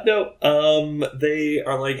 But yeah, no. They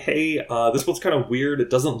are like, hey, this one's kind of weird. It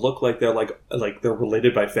doesn't look like they're like they're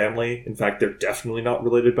related by family. In fact, they're definitely not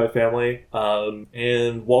related by family.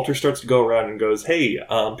 And Walter starts to go around and goes, hey,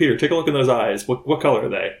 Peter, take a look in those eyes. What color are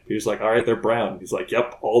they? Peter's like, all right, they're brown. He's like,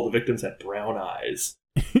 yep, all the victims had brown eyes.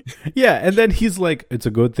 Yeah, and then he's like, "It's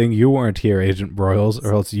a good thing you weren't here, Agent Broyles,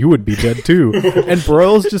 or else you would be dead too." And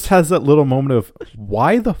Broyles just has that little moment of,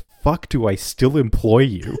 "Why the fuck do I still employ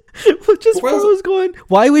you?" Just Well, Bro's going,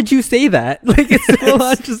 why would you say that? Like, it's still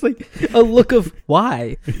on just like a look of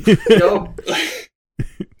why. No,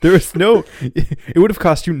 There is no. It would have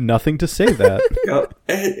cost you nothing to say that. no,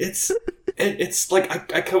 it's it's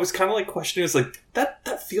like I was kind of like questioning. It's like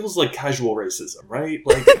that feels like casual racism, right?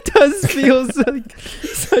 Like It does feel like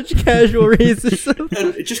such casual racism.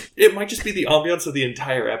 and it might just be the ambiance of the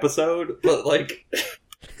entire episode, but like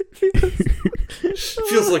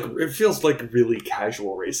it feels like really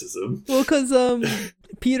casual racism. Well, because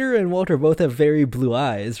Peter and Walter both have very blue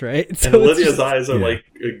eyes, right? And it's Olivia's just- eyes are Yeah. like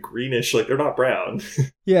greenish, like they're not brown.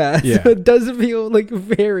 yeah, Yeah. so it does feel like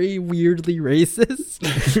very weirdly racist.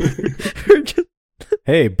 We're just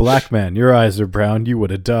Hey, black man, your eyes are brown. You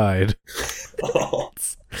would have died. Oh.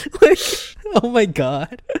 like, oh my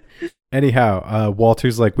god. Anyhow,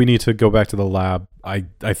 Walter's like, we need to go back to the lab. I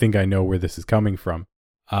think I know where this is coming from.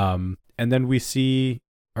 And then we see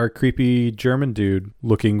our creepy German dude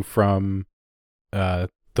looking from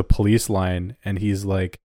the police line, and he's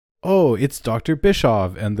like, oh, it's Dr.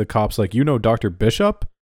 Bischoff. And the cop's like, you know Dr. Bishop?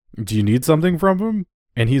 Do you need something from him?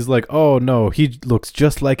 And he's like, oh, no, he looks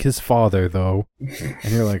just like his father, though.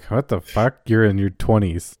 And you're like, what the fuck? You're in your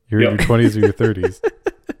 20s. You're in Yep. your 20s or your 30s.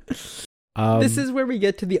 This is where we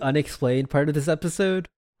get to the unexplained part of this episode,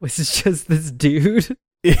 which is just this dude.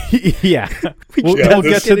 yeah. We We'll, just we'll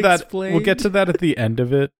get to get that. explained. We'll get to that at the end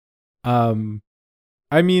of it.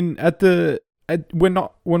 I mean,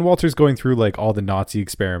 when Walter's going through like all the Nazi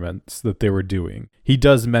experiments that they were doing, he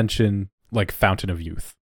does mention like Fountain of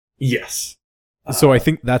Youth. Yes. So I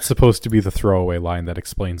think that's supposed to be the throwaway line that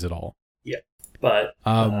explains it all. But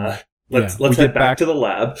let's we head get back to the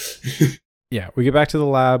lab. Yeah, we get back to the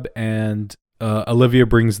lab, and Olivia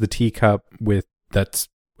brings the teacup that's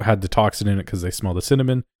had the toxin in it because they smell the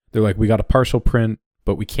cinnamon. They're like, we got a partial print,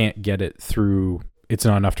 but we can't get it through. It's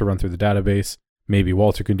not enough to run through the database. Maybe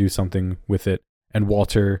Walter can do something with it. And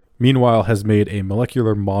Walter, meanwhile, has made a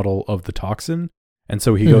molecular model of the toxin. And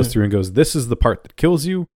so he goes through and goes, this is the part that kills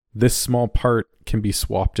you. This small part can be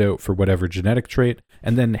swapped out for whatever genetic trait.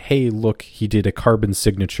 And then, hey, look, he did a carbon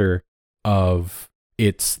signature of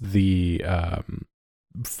it's the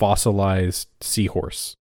fossilized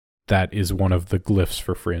seahorse. That is one of the glyphs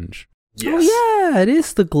for Fringe. Yes. Oh yeah, it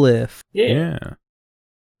is the glyph. Yeah.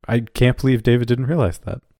 I can't believe David didn't realize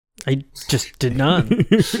that. I just did not.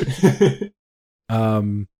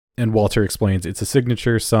 And Walter explains it's a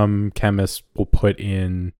signature. Some chemists will put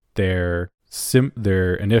in their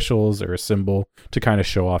initials or a symbol to kind of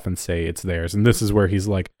show off and say it's theirs. And this is where he's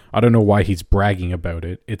like, I don't know why he's bragging about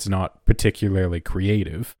it. It's not particularly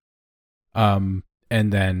creative. And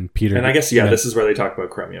then Peter, And I guess, this is where they talk about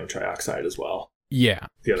chromium trioxide as well. yeah.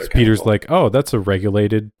 The other Peter's chemical. like, oh, that's a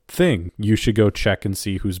regulated thing. You should go check and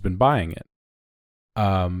see who's been buying it.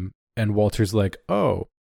 And Walter's like, oh,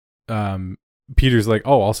 Peter's like,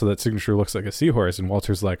 oh, also that signature looks like a seahorse. And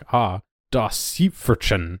Walter's like, das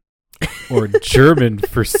Seepferdchen, or German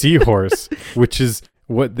for seahorse, which is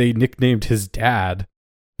what they nicknamed his dad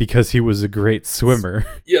because he was a great swimmer.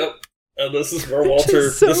 Yep. And this is where Walter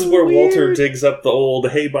is so this is where Walter weird. digs up the old,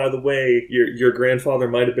 hey, by the way, your grandfather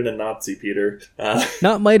might have been a Nazi, Peter.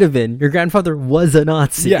 Not might have been. Your grandfather was a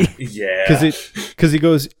Nazi. Yeah. Yeah. Because he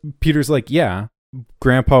goes, Peter's like, yeah,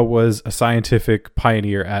 Grandpa was a scientific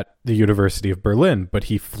pioneer at the University of Berlin, but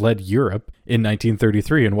he fled Europe in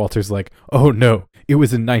 1933. And Walter's like, oh no, it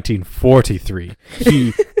was in 1943.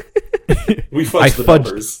 We fudged the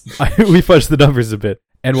numbers. We fudged the numbers a bit.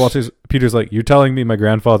 And Peter's like, you're telling me my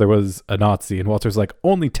grandfather was a Nazi? And Walter's like,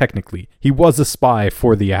 only technically. He was a spy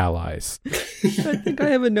for the Allies. I think I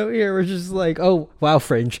have a note here where it's just like, oh, wow,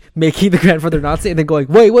 Fringe, making the grandfather Nazi and then going,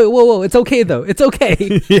 wait, whoa, it's okay though. It's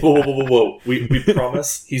okay. Whoa. We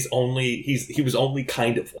promise he was only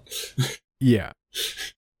kind of one. Yeah.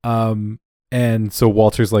 And so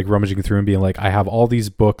Walter's like rummaging through and being like, I have all these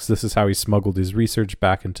books. This is how he smuggled his research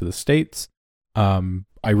back into the States.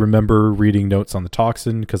 I remember reading notes on the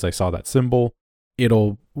toxin because I saw that symbol.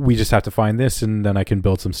 We just have to find this and then I can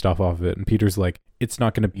build some stuff off of it. And Peter's like, it's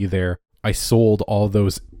not going to be there. I sold all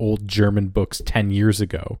those old German books 10 years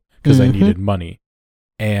ago because I needed money.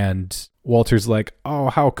 And Walter's like, oh,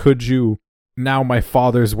 how could you? Now my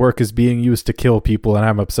father's work is being used to kill people and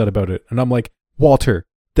I'm upset about it. And I'm like, Walter,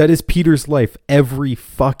 that is Peter's life every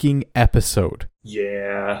fucking episode.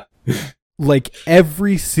 Yeah. Like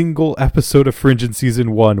every single episode of Fringe in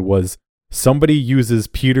season 1 was somebody uses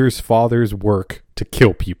Peter's father's work to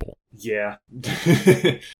kill people. Yeah.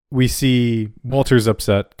 We see Walter's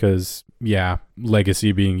upset because,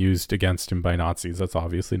 legacy being used against him by Nazis. That's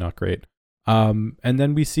obviously not great. And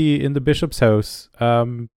then we see in the bishop's house,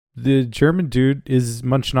 the German dude is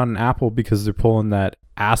munching on an apple because they're pulling that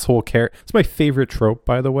asshole character. It's my favorite trope,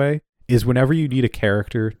 by the way, is whenever you need a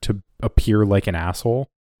character to appear like an asshole,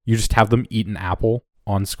 you just have them eat an apple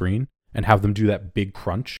on screen. and have them do that big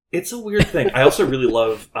crunch. It's a weird thing. I also really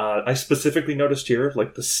love, I specifically noticed here,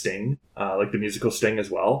 like the sting, like the musical sting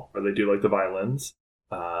as well, where they do like the violins.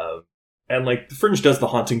 And like the Fringe does the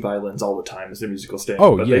haunting violins all the time as the musical sting.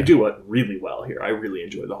 But they do it really well here. I really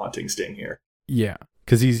enjoy the haunting sting here. Yeah,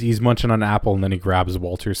 because he's munching on an apple and then he grabs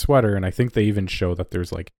Walter's sweater, and I think they even show that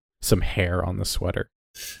there's like some hair on the sweater.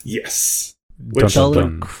 Yes. Which is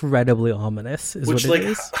incredibly ominous, is what it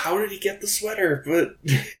is. How did he get the sweater? But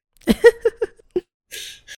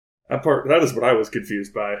that is what I was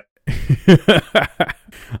confused by.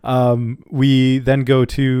 We then go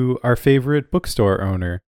to our favorite bookstore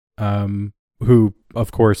owner, who,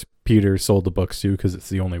 of course, Peter sold the books to because it's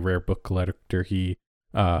the only rare book collector he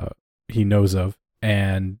knows of.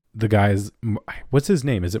 And the guy's, what's his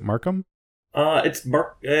name? Is it Markham? It's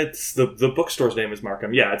Mark. It's the bookstore's name is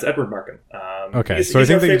Markham. Yeah, it's Edward Markham. Okay, so I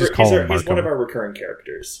think they just call him Markham. He's one of our recurring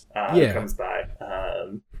characters. Who comes by.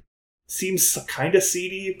 Seems kind of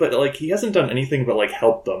seedy, but like he hasn't done anything but like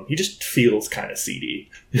help them. He just feels kind of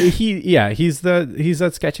seedy. He's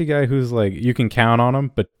that sketchy guy who's like you can count on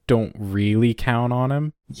him, but don't really count on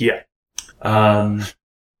him. Yeah.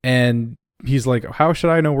 And he's like, how should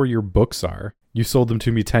I know where your books are? You sold them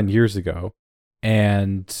to me 10 years ago.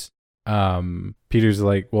 And Peter's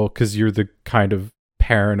like, well, because you're the kind of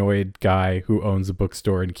paranoid guy who owns a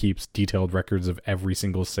bookstore and keeps detailed records of every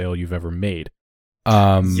single sale you've ever made.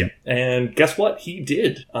 Yeah, and guess what? He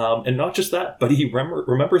did. And not just that, but he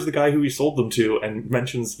remembers the guy who he sold them to and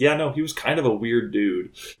mentions, yeah, no, he was kind of a weird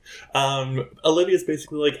dude. Olivia's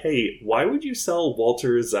basically like, hey, why would you sell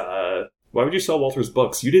Walter's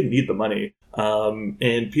books? You didn't need the money.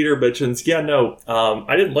 And Peter mentions, yeah, no,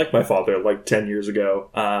 I didn't like my father like 10 years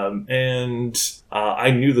ago. And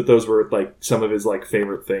I knew that those were like some of his like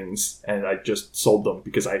favorite things, and I just sold them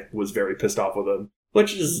because I was very pissed off with him.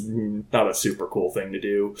 Which is not a super cool thing to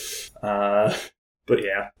do.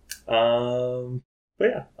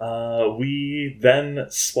 We then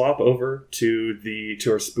swap over to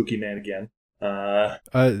our spooky man again.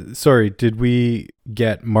 Sorry, did we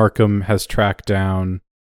get Markham has tracked down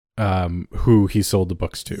who he sold the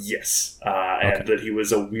books to? Yes, and that he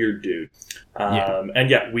was a weird dude.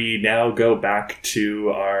 We now go back to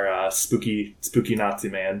our spooky Nazi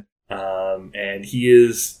man. And he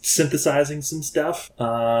is synthesizing some stuff,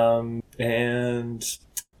 and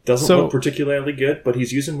doesn't look particularly good, but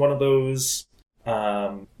he's using one of those,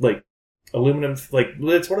 like, aluminum, like,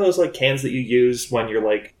 it's one of those, like, cans that you use when you're,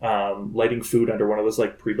 like, lighting food under one of those,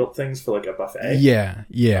 like, pre-built things for, like, a buffet. Yeah.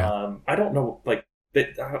 I don't know, like,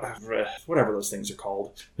 whatever those things are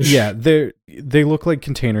called. Yeah, they look like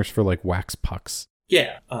containers for, like, wax pucks.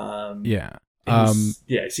 Yeah. Yeah.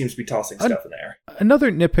 He seems to be tossing stuff in there.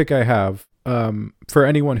 Another nitpick I have, for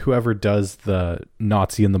anyone who ever does the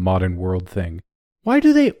Nazi in the modern world thing, why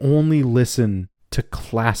do they only listen to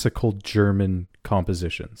classical German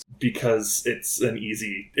compositions? Because it's an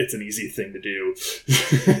easy thing to do.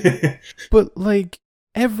 But like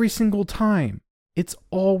every single time, it's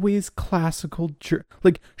always classical.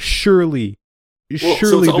 Surely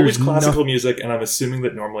so it's always classical music, and I'm assuming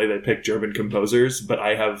that normally they pick German composers, but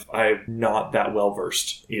I'm not that well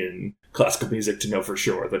versed in classical music to know for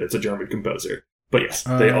sure that it's a German composer. But yes,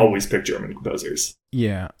 they always pick German composers.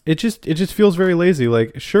 Yeah, it just feels very lazy.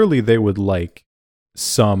 Like surely they would like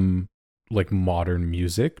some like modern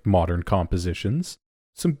music, modern compositions.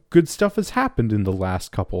 Some good stuff has happened in the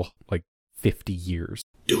last couple 50 years.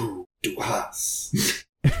 Do us.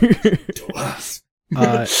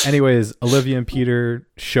 Anyways, Olivia and Peter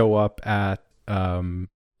show up at the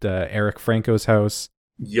Eric Franco's house.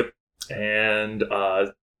 Yep. And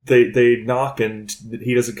they knock and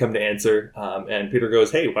he doesn't come to answer. And Peter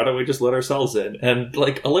goes, hey, why don't we just let ourselves in? And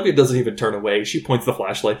Olivia doesn't even turn away. She points the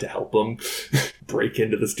flashlight to help him break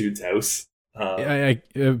into this dude's house.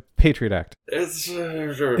 Patriot Act. There's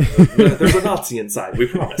a Nazi inside, we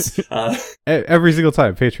promise. Every single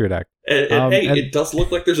time, Patriot Act. It does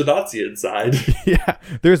look like there's a Nazi inside. Yeah,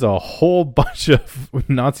 there's a whole bunch of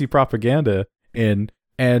Nazi propaganda and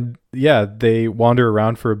they wander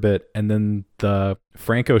around for a bit, and then the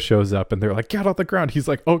Franco shows up, and they're like, "Get off the ground!" He's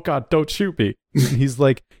like, "Oh God, don't shoot me!" And he's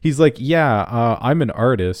like, "Yeah, I'm an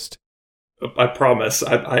artist. I promise.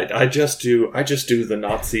 I just do the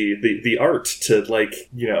Nazi the art to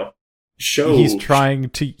show." He's trying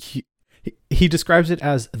to. He describes it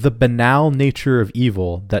as the banal nature of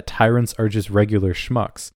evil, that tyrants are just regular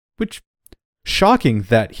schmucks. Which, shocking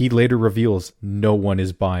that he later reveals no one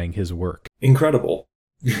is buying his work. Incredible.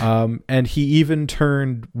 And he even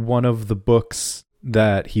turned one of the books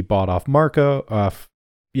that he bought off Marco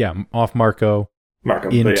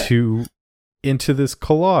into into this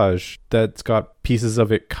collage that's got pieces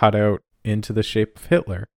of it cut out into the shape of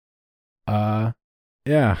Hitler.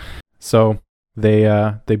 Yeah. So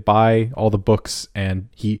they buy all the books, and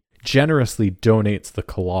he generously donates the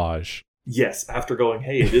collage. Yes, after going,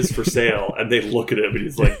 hey, it is for sale, and they look at him and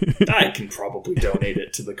he's like, I can probably donate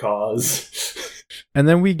it to the cause. And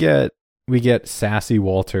then we get sassy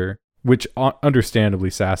Walter, which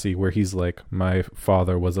understandably sassy, where he's like, my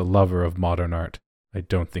father was a lover of modern art. I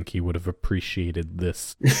don't think he would have appreciated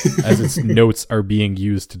this, as its notes are being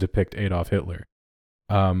used to depict Adolf Hitler.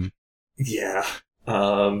 Yeah.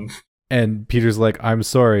 And Peter's like, I'm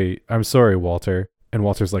sorry, Walter. And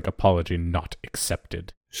Walter's like, apology not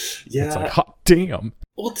accepted. Yeah. It's like, hot damn.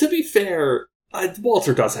 Well, to be fair,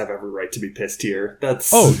 Walter does have every right to be pissed here. That's...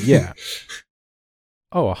 Oh, yeah.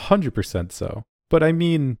 Oh, 100% so. But I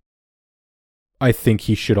mean, I think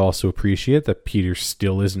he should also appreciate that Peter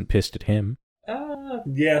still isn't pissed at him.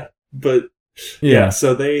 Yeah. But, yeah,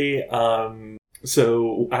 so they...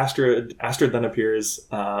 So Astrid then appears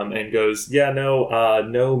and goes, yeah,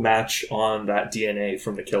 no match on that DNA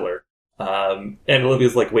from the killer. And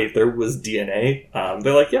Olivia's like, wait, there was DNA?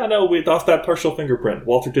 They're like, yeah, no, we off that partial fingerprint.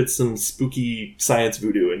 Walter did some spooky science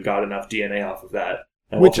voodoo and got enough DNA off of that.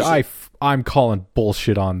 And which Walter's I'm calling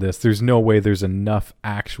bullshit on this. There's no way there's enough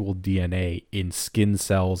actual DNA in skin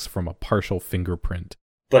cells from a partial fingerprint.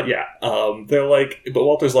 But yeah, they're like, but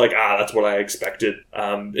Walter's like, that's what I expected.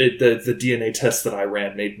 The DNA test that I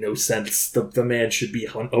ran made no sense. The man should be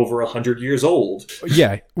over 100 years old.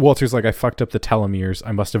 Yeah, Walter's like, I fucked up the telomeres.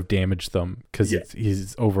 I must have damaged them because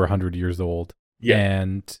he's over 100 years old. Yeah.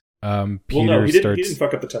 And Peter he didn't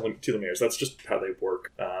fuck up the telomeres. That's just how they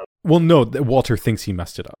work. Walter thinks he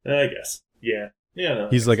messed it up. I guess. Yeah. Yeah, no,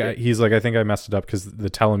 he's like, I think I messed it up because the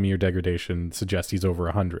telomere degradation suggests he's over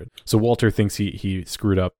 100. So Walter thinks he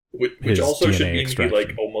screwed up which also DNA should mean extraction. he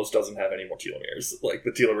like almost doesn't have any more telomeres. Like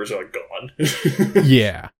the telomeres are like gone.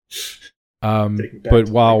 Yeah. But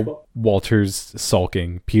while Walter's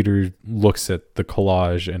sulking, Peter looks at the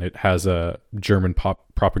collage, and it has a German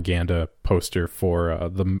propaganda poster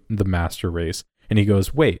for the master race, and he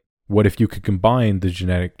goes, "Wait. What if you could combine the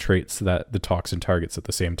genetic traits that the toxin targets at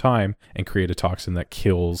the same time and create a toxin that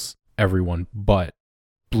kills everyone but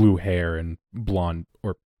blue hair and blonde,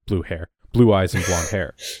 or blue eyes and blonde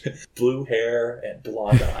hair?" Blue hair and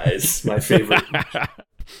blonde eyes, my favorite.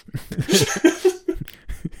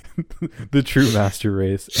 The true master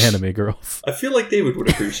race, anime girls. I feel like David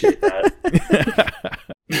would appreciate that.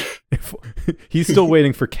 He's still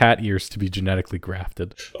waiting for cat ears to be genetically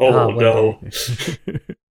grafted. Oh no.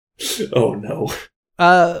 Oh no.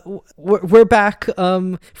 We're back.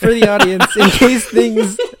 For the audience, in case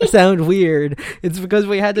things sound weird, it's because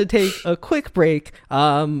we had to take a quick break.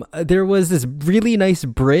 There was this really nice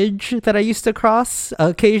bridge that I used to cross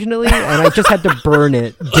occasionally, and I just had to burn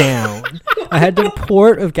it down. I had to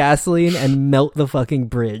pour it of gasoline and melt the fucking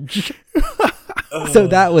bridge. So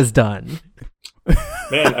that was done.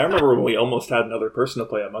 Man, I remember when we almost had another person to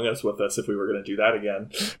play Among Us with us if we were going to do that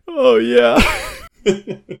again. Oh, yeah.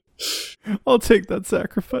 I'll take that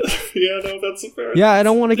sacrifice. Yeah, no, that's a fair. Yeah, I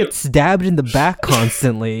don't want to get stabbed in the back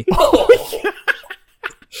constantly. All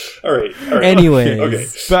right. Anyways. Okay.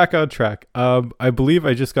 Back on track. I believe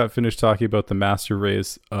I just got finished talking about the master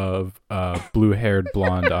race of blue-haired,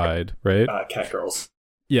 blonde-eyed, right? Cat girls.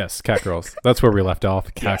 Yes, cat girls. That's where we left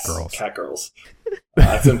off. Cat Yes, girls. Cat girls.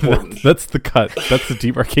 That's important. That's the cut. That's the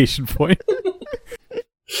demarcation point.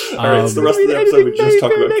 All right, so the rest of the episode we just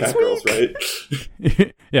talk about cat girls,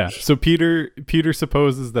 right? Yeah. So Peter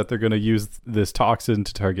supposes that they're going to use this toxin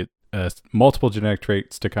to target multiple genetic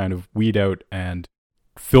traits to kind of weed out and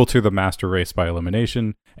filter the master race by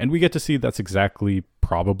elimination. And we get to see that's exactly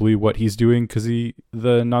probably what he's doing, because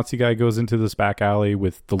the Nazi guy goes into this back alley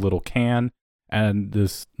with the little can, and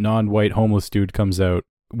this non-white homeless dude comes out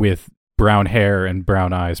with brown hair and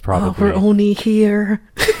brown eyes, probably. We're only here.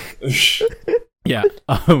 Yeah.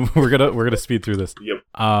 We're gonna speed through this. Yep.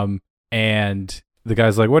 And the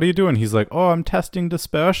guy's like, "What are you doing?" He's like, "Oh, I'm testing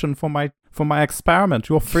dispersion for my experiment.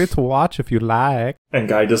 You're free to watch if you like." And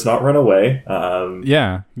Guy does not run away.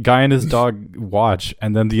 Yeah. Guy and his dog watch,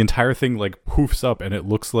 and then the entire thing like poofs up, and it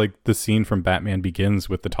looks like the scene from Batman Begins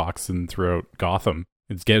with the toxin throughout Gotham.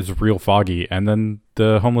 It gets real foggy, and then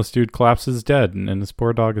the homeless dude collapses dead, and his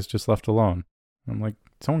poor dog is just left alone. I'm like,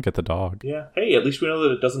 someone get the dog. Yeah. Hey, at least we know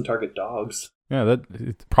that it doesn't target dogs. Yeah,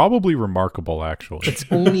 it's probably remarkable, actually. It's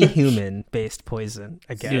only human-based poison,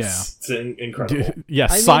 I guess. Yeah. It's incredible. Yeah,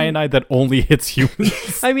 cyanide that only hits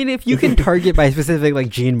humans. I mean, if you can target by specific like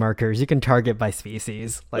gene markers, you can target by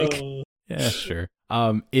species. Like, yeah, sure.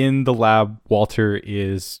 In the lab, Walter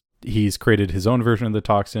is he's created his own version of the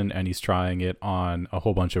toxin, and he's trying it on a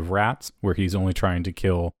whole bunch of rats, where he's only trying to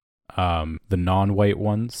kill the non-white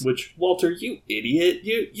ones. Which, Walter, you idiot,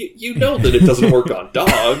 you know that it doesn't work on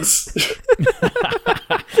dogs.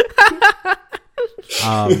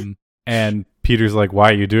 And Peter's like, why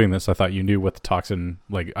are you doing this? I thought you knew what the toxin,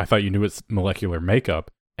 like, I thought you knew its molecular makeup.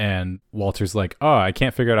 And Walter's like, oh, I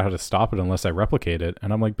can't figure out how to stop it unless I replicate it.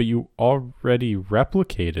 And I'm like, but you already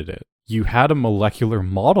replicated it. You had a molecular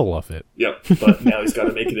model of it. Yep, but now he's got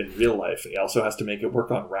to make it in real life. And he also has to make it work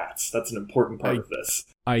on rats. That's an important part of this.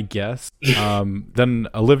 I guess. Then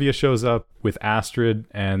Olivia shows up with Astrid,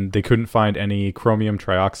 and they couldn't find any chromium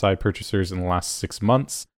trioxide purchasers in the last 6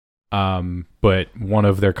 months. But one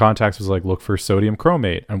of their contacts was like, look for sodium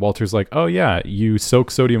chromate. And Walter's like, oh yeah, you soak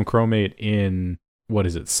sodium chromate in, what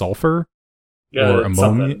is it, sulfur? Or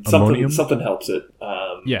ammonium? Something helps it.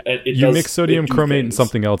 Yeah, it you mix sodium chromate and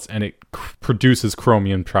something else, and it produces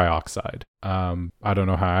chromium trioxide. I don't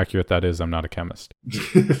know how accurate that is. I'm not a chemist.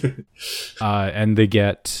 And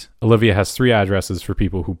Olivia has 3 addresses for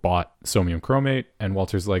people who bought sodium chromate, and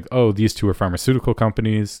Walter's like, oh, these 2 are pharmaceutical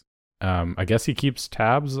companies. I guess he keeps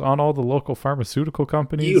tabs on all the local pharmaceutical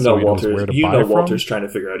companies. Walter's trying to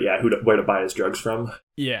figure out, where to buy his drugs from.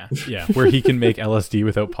 Yeah, where he can make LSD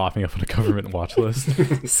without popping up on a government watch list.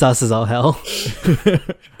 Sus is all hell.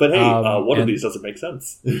 But hey, one of these doesn't make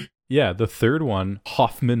sense. Yeah, the third one,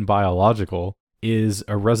 Hoffman Biological, is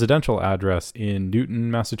a residential address in Newton,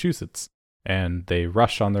 Massachusetts, and they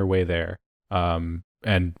rush on their way there. And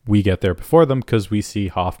we get there before them because we see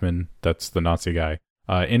Hoffman, that's the Nazi guy,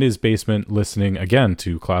 in his basement listening again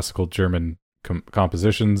to classical German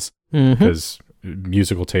compositions, because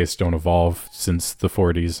musical tastes don't evolve since the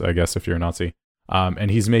 40s, I guess, if you're a Nazi. And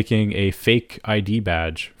he's making a fake ID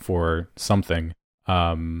badge for something.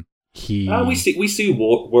 We see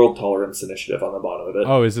World Tolerance Initiative on the bottom of it.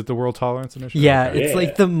 Oh, is it the World Tolerance Initiative? Yeah, okay. It's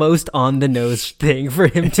like the most on the nose thing for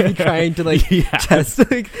him to be trying to test.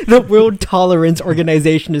 Like, the World Tolerance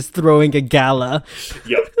Organization is throwing a gala.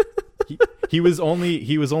 Yep. He was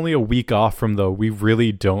only a week off from the "we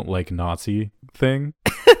really don't like Nazi" thing.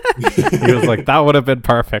 He was like, that would have been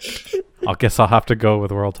perfect. I guess I'll have to go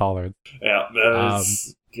with World Tolerance.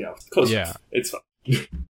 Yeah, close. Yeah, it's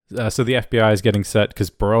fine. So the FBI is getting set because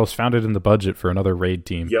Boreals found it in the budget for another raid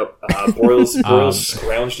team. Yep, Boreals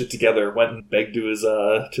scrounged it together, went and begged to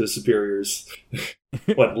his superiors.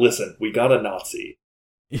 Went, listen, we got a Nazi.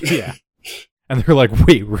 Yeah, and they're like,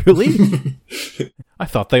 wait, really? I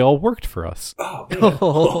thought they all worked for us. Oh,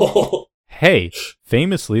 man. Hey,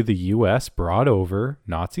 famously, the U.S. brought over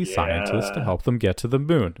Nazi scientists to help them get to the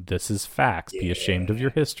moon. This is facts. Be ashamed of your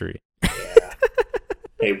history. Yeah.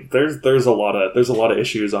 Hey, there's a lot of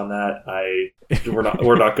issues on that. We're not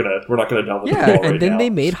gonna delve into the ball and then now. They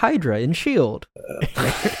made Hydra in S.H.I.E.L.D.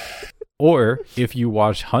 Or if you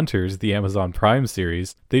watch Hunters, the Amazon Prime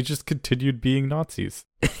series, they just continued being Nazis.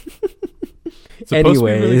 It's supposed to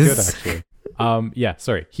be really good, actually. Hoffman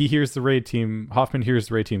hears the raid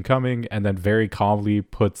team coming, and then very calmly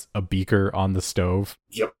puts a beaker on the stove.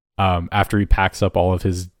 Yep. After he packs up all of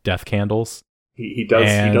his death candles. He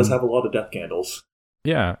does have a lot of death candles.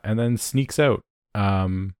 Yeah, and then sneaks out.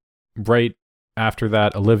 Right after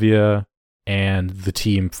that, Olivia and the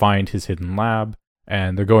team find his hidden lab,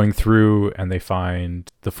 and they're going through, and they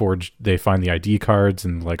find the ID cards,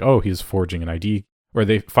 and like, oh, he's forging an ID, or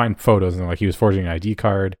they find photos, and they're like, he was forging an ID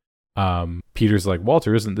card. Peter's like,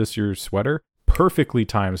 Walter, isn't this your sweater? Perfectly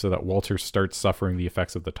timed so that Walter starts suffering the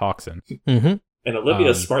effects of the toxin. Mm-hmm. And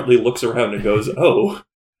Olivia smartly looks around and goes, oh,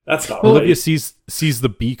 that's not right. Olivia sees the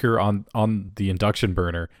beaker on the induction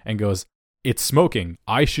burner and goes, it's smoking.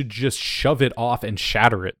 I should just shove it off and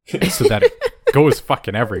shatter it so that it goes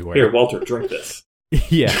fucking everywhere. Here, Walter, drink this.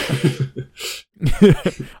 Yeah.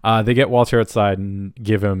 They get Walter outside and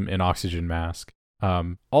give him an oxygen mask.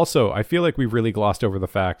 Also, I feel like we really glossed over the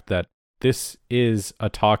fact that this is a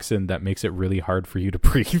toxin that makes it really hard for you to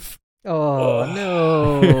breathe. Oh,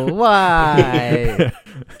 no. Why?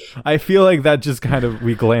 I feel like that just kind of,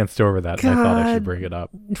 we glanced over that, and I thought I should bring it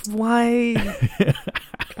up. Why?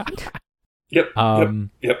 Yep.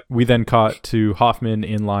 We then caught to Hoffman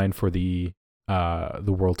in line for the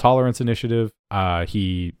World Tolerance Initiative.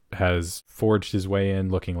 He has forged his way in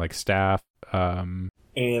looking like staff.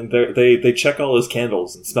 And they check all his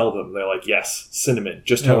candles and smell them. They're like, yes, cinnamon,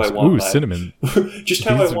 just how I want. Ooh, cinnamon. Just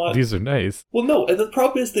how I want. These are nice. Well, no, and the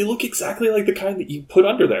problem is they look exactly like the kind that you put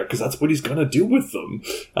under there, because that's what he's going to do with them.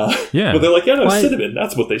 Yeah. But they're like, cinnamon,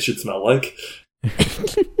 that's what they should smell like.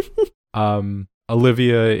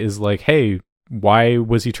 Olivia is like, hey, why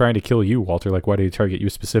was he trying to kill you, Walter? Like, why did he target you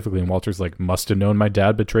specifically? And Walter's like, must have known my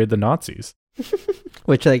dad betrayed the Nazis.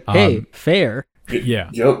 Which, like, hey, fair. Yeah.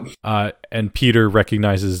 Yep. And Peter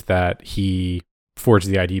recognizes that he forged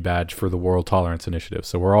the ID badge for the World Tolerance Initiative.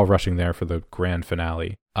 So we're all rushing there for the grand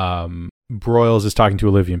finale. Broyles is talking to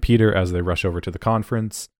Olivia and Peter as they rush over to the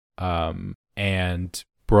conference. And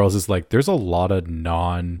Broyles is like, there's a lot of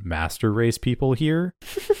non-master race people here.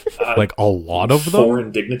 Like, a lot of them.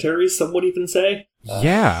 Foreign dignitaries, some would even say.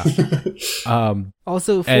 Yeah.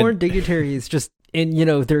 Also, foreign dignitaries just in,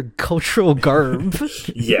 their cultural garb.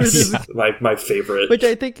 Yes, my favorite. Which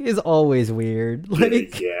I think is always weird.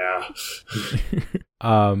 Like, yeah.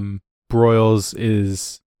 Broyles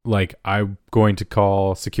is like, I'm going to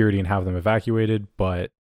call security and have them evacuated,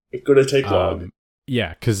 but it's going to take long.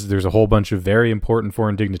 Yeah, because there's a whole bunch of very important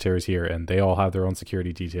foreign dignitaries here, and they all have their own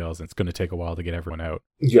security details, and it's going to take a while to get everyone out.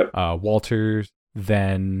 Yep. Walter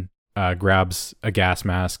then grabs a gas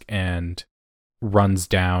mask and runs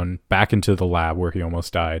down back into the lab where he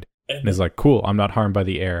almost died, and is like, cool, I'm not harmed by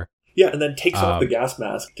the air. Yeah, and then takes off the gas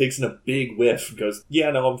mask, takes in a big whiff, goes, yeah,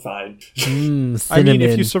 no, I'm fine. I mean,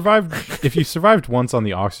 if you survived once on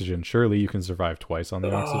the oxygen, surely you can survive twice on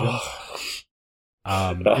the oxygen.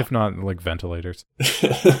 If not, like, ventilators.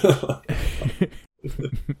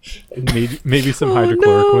 maybe some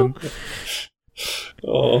hydrochloroquine.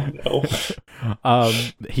 No.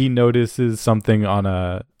 He notices something on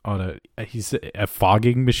a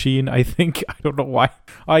fogging machine, I think. I don't know why.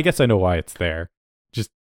 I guess I know why it's there.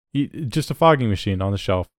 Just a fogging machine on the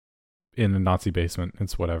shelf in a Nazi basement.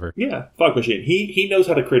 It's whatever. Yeah, fog machine. He knows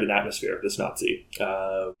how to create an atmosphere, this Nazi.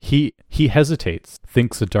 He hesitates,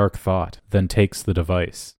 thinks a dark thought, then takes the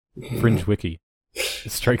device. Fringe Wiki.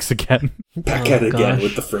 Strikes again. Back at it again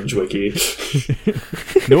with the Fringe Wiki.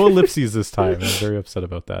 No ellipses this time. I'm very upset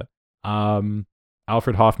about that.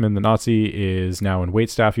 Alfred Hoffman, the Nazi, is now in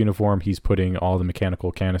waitstaff uniform. He's putting all the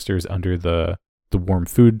mechanical canisters under the warm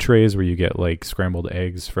food trays where you get like scrambled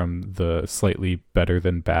eggs from the slightly better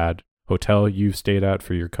than bad hotel you've stayed at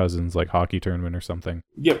for your cousin's like hockey tournament or something.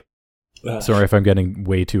 Yep. Sorry if I'm getting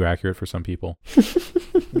way too accurate for some people.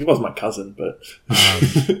 He was my cousin, but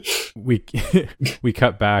we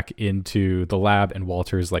cut back into the lab and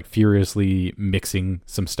Walter's like furiously mixing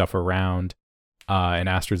some stuff around. And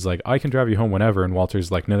Astrid's like, I can drive you home whenever. And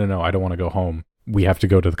Walter's like, no, I don't want to go home. We have to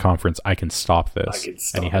go to the conference. I can stop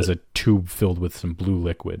this. And he has a tube filled with some blue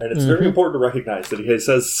liquid. And it's very important to recognize that he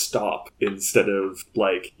says stop instead of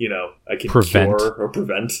like, I can prevent. Cure or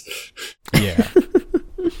prevent. Yeah.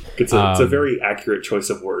 It's a very accurate choice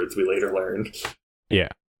of words, we later learned. Yeah.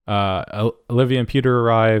 Olivia and Peter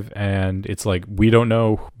arrive, and it's like, we don't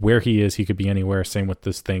know where he is. He could be anywhere. Same with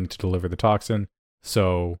this thing to deliver the toxin.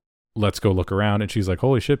 So let's go look around. And she's like,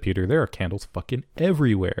 holy shit, Peter, there are candles fucking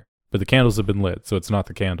everywhere. But the candles have been lit, so it's not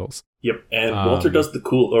the candles. Yep, and Walter does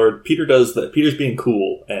Peter's being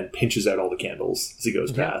cool and pinches out all the candles as he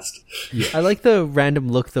goes past. Yeah. I like the random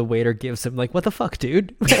look the waiter gives him, like, what the fuck,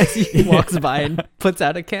 dude? As he walks by and puts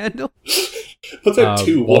out a candle. Puts out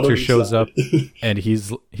two. Walter shows up, and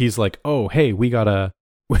he's like, oh, hey, we have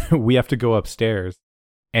to go upstairs.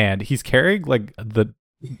 And he's carrying, like,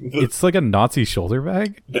 it's like a Nazi shoulder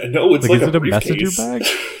bag? No, it's like is a it a briefcase. messenger bag?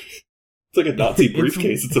 It's like a Nazi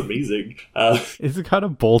briefcase. It's amazing. It's kind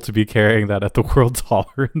of bold to be carrying that at the World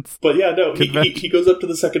Tolerance. But yeah, no, he goes up to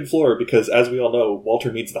the second floor because, as we all know, Walter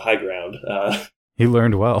needs the high ground. He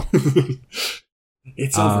learned well.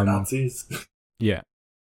 It's over, Nazis. Yeah.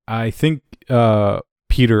 I think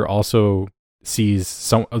Peter also sees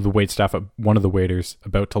some of the waitstaff, one of the waiters,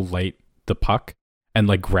 about to light the puck and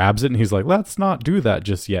like grabs it, and he's like, let's not do that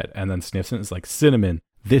just yet. And then sniffs it and is like, cinnamon,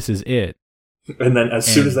 this is it. And then as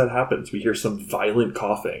soon as that happens, we hear some violent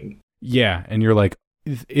coughing. Yeah, and you're like,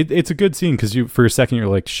 it's a good scene because for a second you're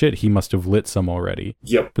like, shit, he must have lit some already.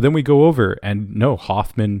 Yep. But then we go over and no,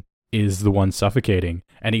 Hoffman is the one suffocating,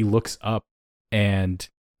 and he looks up and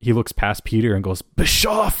he looks past Peter and goes,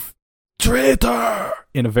 Bischoff, traitor,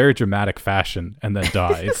 in a very dramatic fashion, and then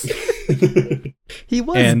dies. He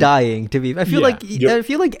was dying, to be. I feel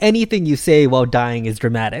like anything you say while dying is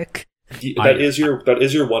dramatic. That is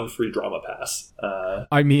your one free drama pass.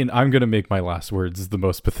 I mean, I'm gonna make my last words the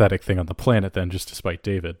most pathetic thing on the planet, then, just to spite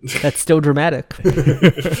David. That's still dramatic.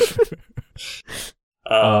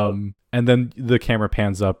 And then the camera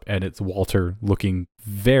pans up, and it's Walter looking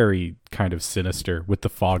very kind of sinister with the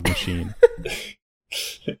fog machine.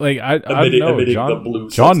 Like I don't know,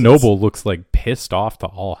 John Noble looks like pissed off to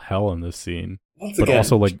all hell in this scene. But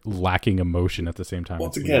also like lacking emotion at the same time.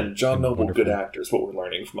 Once again, John Noble, good actor, is what we're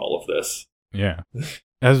learning from all of this. Yeah.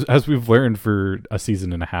 as we've learned for a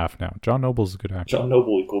season and a half now, John Noble's a good actor. John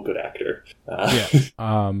Noble equal good actor.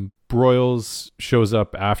 Broyles shows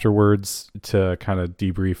up afterwards to kind of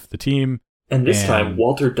debrief the team. And this time,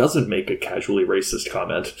 Walter doesn't make a casually racist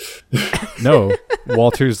comment. No,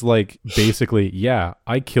 Walter's like, basically, yeah,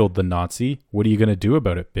 I killed the Nazi. What are you going to do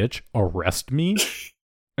about it, bitch? Arrest me?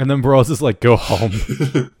 And then Broyles is like, go home.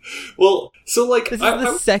 Well, so like... This is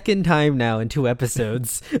the second time now in 2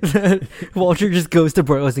 episodes that Walter just goes to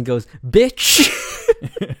Broyles and goes, bitch!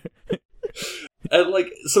 And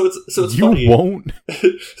like, so it's you funny. You won't?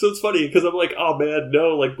 So it's funny, because I'm like, oh man,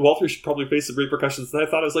 no, like, Walter should probably face some repercussions. And I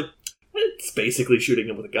thought, I was like, it's basically shooting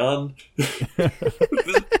him with a gun.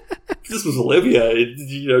 This was Olivia.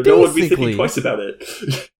 No one would be thinking twice about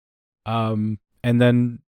it. And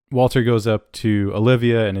then Walter goes up to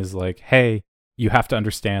Olivia and is like, hey, you have to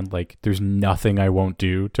understand, like, there's nothing I won't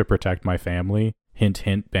do to protect my family. Hint,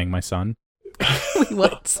 hint, bang my son. Wait,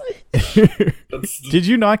 what? Did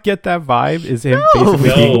you not get that vibe? Is him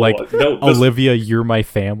basically being like, no, Olivia, you're my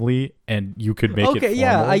family, and you could make it Okay, formal?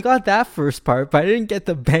 yeah, I got that first part, but I didn't get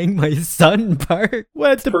the bang my son part.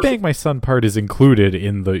 Well, the bang my son part is included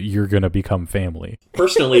in the you're gonna become family.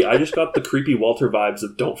 Personally, I just got the creepy Walter vibes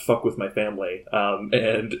of don't fuck with my family.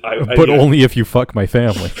 But only if you fuck my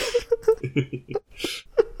family.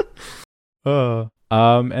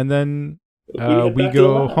 And then we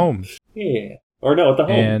go home. Yeah. Or no, at the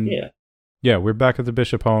home. And yeah. Yeah, we're back at the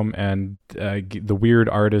Bishop home, and the weird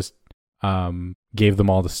artist gave them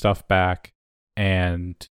all the stuff back,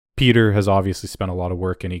 and Peter has obviously spent a lot of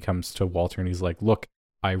work, and he comes to Walter and he's like, look,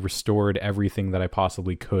 I restored everything that I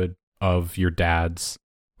possibly could of your dad's.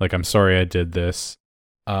 Like, I'm sorry I did this.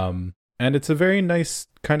 And it's a very nice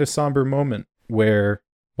kind of somber moment where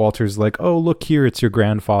Walter's like, oh, look here, it's your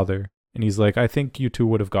grandfather. And he's like, I think you two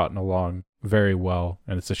would have gotten along very well,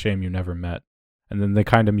 and it's a shame you never met. And then they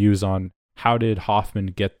kind of muse on, how did Hoffman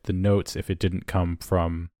get the notes if it didn't come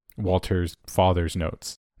from Walter's father's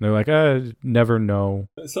notes? And they're like, never know.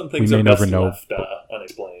 Some things we may are never best know. left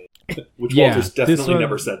unexplained. Which Walter's definitely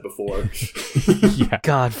never said before. Yeah.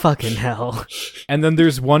 God fucking hell. And then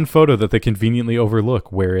there's one photo that they conveniently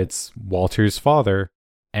overlook where it's Walter's father,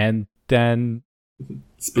 and then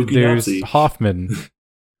Spooky there's Nazi. Hoffman.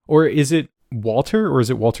 Or is it Walter, or is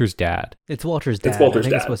it Walter's dad? It's Walter's dad. It's Walter's I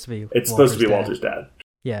think dad. It's supposed to be. It's supposed to be Walter's dad.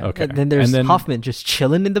 Yeah. Okay. And then there's Hoffman just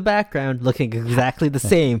chilling in the background, looking exactly the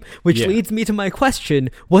same, which leads me to my question: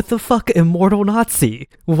 what the fuck, immortal Nazi?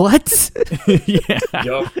 What? Yeah.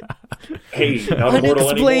 Yup. Hey, not immortal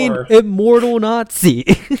Unexplained anymore. immortal Nazi.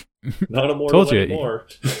 Not immortal Told you. anymore.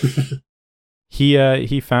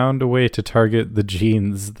 He found a way to target the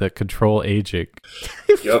genes that control aging.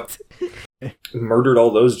 Yep. Murdered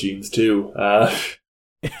all those genes too.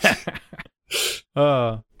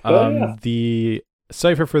 The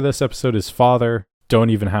cipher for this episode is father. Don't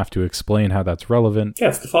even have to explain how that's relevant. Yeah,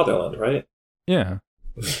 it's the fatherland, right? Yeah.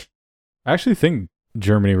 I actually think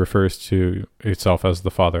Germany refers to itself as the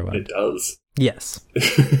fatherland. It does. Yes.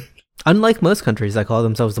 Unlike most countries that call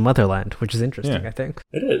themselves the motherland, which is interesting, Yeah. I think.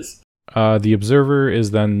 It is. The observer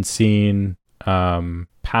is then seen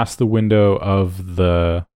past the window of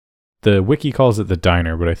the wiki calls it the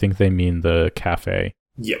diner, but I think they mean the cafe.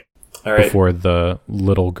 Yep. All right. Before the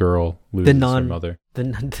little girl loses her mother.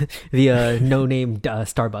 The no-name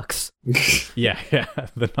Starbucks. Yeah,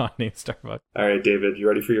 the non-name Starbucks. All right, David, you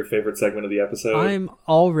ready for your favorite segment of the episode? I'm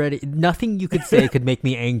already... Nothing you could say could make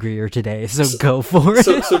me angrier today, so go for it.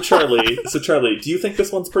 So Charlie, do you think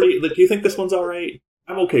this one's pretty... Do you think this one's all right?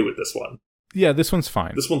 I'm okay with this one. Yeah, this one's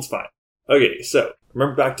fine. This one's fine. Okay, so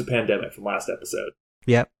remember back to Pandemic from last episode.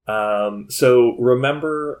 Yep. So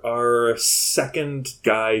remember our second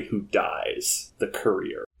guy who dies, the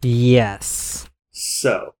courier. Yes.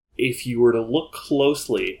 So if you were to look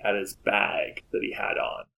closely at his bag that he had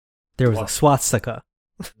on, there was a swastika.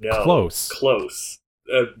 No, close.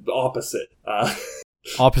 Opposite.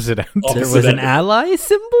 Opposite end. There was an ally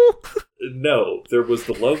symbol? No, there was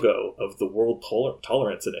the logo of the World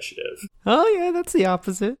Tolerance Initiative. Oh yeah, that's the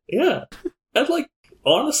opposite. Yeah, and like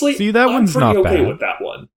honestly, see, that I'm one's pretty not okay bad. with that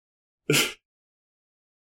one.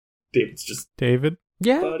 David's just David.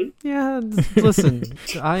 Yeah, buddy. yeah. Listen,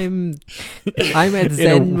 I'm at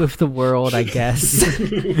zen with the world, I guess.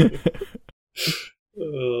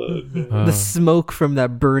 The smoke from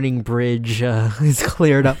that burning bridge has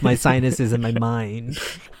cleared up my sinuses and my mind.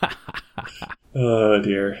 Oh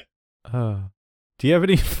dear. Do you have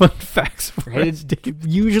any fun facts for us, Dave?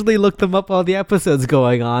 Usually look them up while the episode's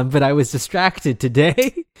going on, but I was distracted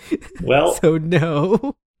today. Well, so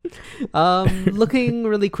no. Looking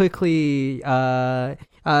really quickly,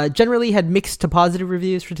 generally had mixed to positive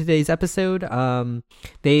reviews for today's episode.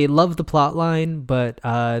 They love the plot line, but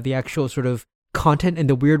the actual sort of content and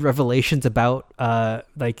the weird revelations about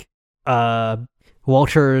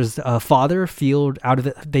Walter's father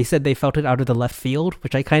they said they felt it out of the left field,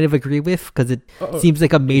 which I kind of agree with, because it seems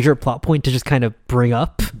like a major plot point to just kind of bring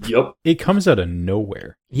up. Yep. It comes out of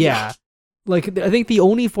nowhere. Yeah. Like, I think the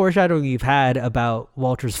only foreshadowing we've had about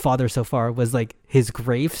Walter's father so far was like his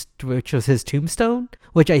grave, which was his tombstone,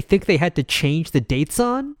 which I think they had to change the dates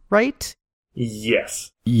on, right?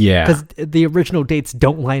 Yes. Yeah. Because the original dates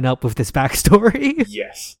don't line up with this backstory.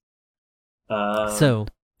 Yes. So,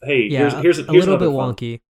 hey, yeah, here's a little bit fun,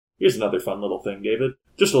 wonky. Here's another fun little thing, David.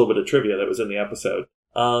 Just a little bit of trivia that was in the episode.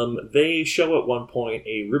 They show at one point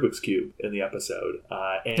a Rubik's Cube in the episode,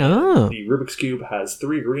 and the Rubik's Cube has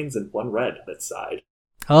 3 greens and 1 red on its side.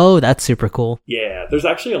 Oh, that's super cool. Yeah, there's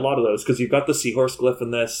actually a lot of those, because you've got the seahorse glyph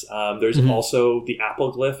in this. There's also the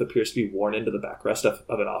apple glyph appears to be worn into the backrest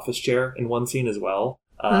of an office chair in one scene as well.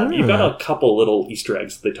 You've got a couple little Easter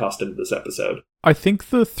eggs that they tossed into this episode. I think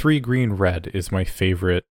the 3 green red is my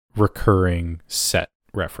favorite recurring set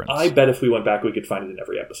reference. I bet if we went back, we could find it in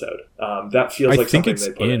every episode. That feels like something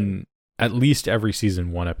they put in at least every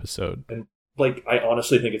season 1 episode. And like, I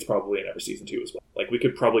honestly think it's probably in every season 2 as well. Like, we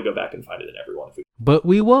could probably go back and find it in every one if we. But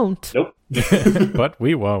we won't. Nope. But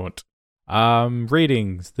we won't.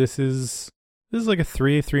 Ratings. This is like a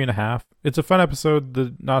 3.5. It's a fun episode.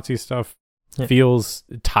 The Nazi stuff feels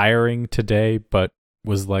tiring today, but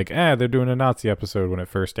was like, they're doing a Nazi episode when it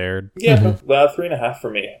first aired. Yeah, 3.5 for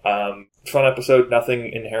me. Fun episode,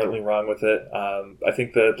 nothing inherently wrong with it. I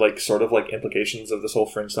think the sort of implications of this whole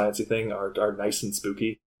fringe sciencey thing are nice and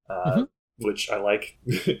spooky, which I like.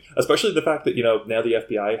 Especially the fact that, now the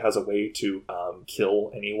FBI has a way to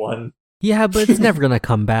kill anyone. Yeah, but it's never gonna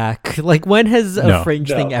come back. Like, when has a fringe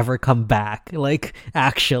thing ever come back? Like,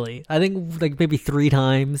 actually, I think maybe 3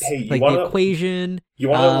 times. Hey, the equation,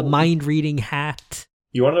 mind reading hat.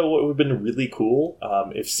 You want to know what would have been really cool?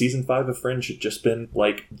 If season 5 of Fringe had just been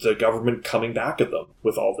the government coming back at them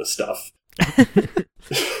with all this stuff.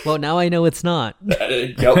 Well, now I know it's not.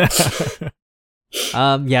 Yep.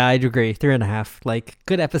 Yeah, I'd agree. 3.5.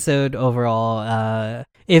 Good episode overall.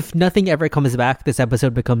 If nothing ever comes back, this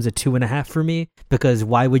episode becomes a 2.5 for me, because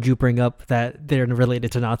why would you bring up that they're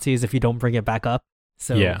related to Nazis if you don't bring it back up?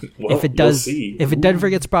 So well, if it never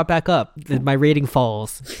gets brought back up, then my rating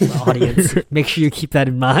falls. Audience, make sure you keep that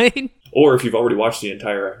in mind. Or if you've already watched the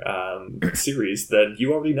entire series, then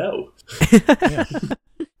you already know.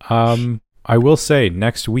 I will say,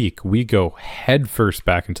 next week we go headfirst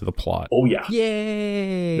back into the plot. Oh yeah!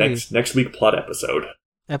 Yay! Next week plot episode.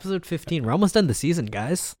 Episode 15. We're almost done the season,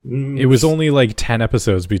 guys. It was only 10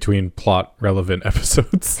 episodes between plot relevant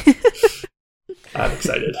episodes. I'm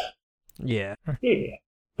excited. Yeah.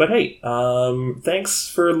 But hey, thanks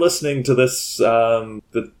for listening to this.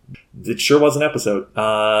 It sure was an episode.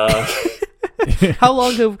 How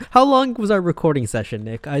long was our recording session,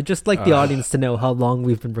 Nick? I'd just like the audience to know how long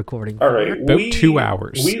we've been recording for. All right, about 2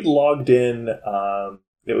 hours. We logged in.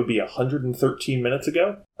 It would be 113 minutes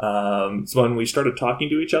ago. It's when we started talking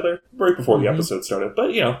to each other, right before the episode started.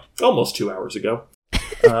 But almost 2 hours ago.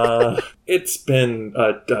 It's been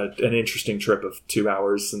an interesting trip of 2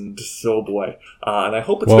 hours, and oh boy. And I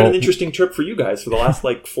hope it's been an interesting trip for you guys for the last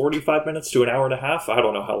 45 minutes to an hour and a half. I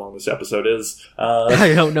don't know how long this episode is.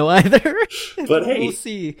 I don't know either. But hey, we'll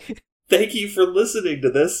see. Thank you for listening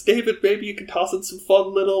to this. David, maybe you can toss in some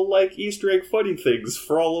fun little Easter egg funny things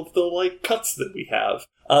for all of the cuts that we have.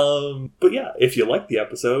 But yeah, if you like the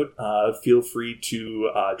episode, feel free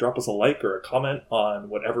to drop us a like or a comment on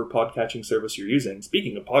whatever podcatching service you're using.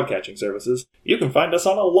 Speaking of podcatching services, you can find us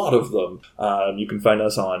on a lot of them. You can find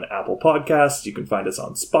us on Apple Podcasts, you can find us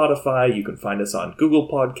on Spotify, you can find us on Google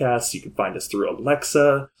Podcasts, you can find us through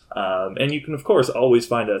Alexa, and you can of course always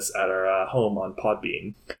find us at our home on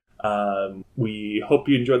Podbean. We hope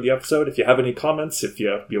you enjoyed the episode. If you have any comments, if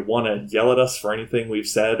you want to yell at us for anything we've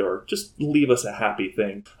said, or just leave us a happy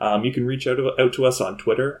thing, you can reach out to us on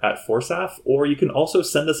Twitter at Forsaf, or you can also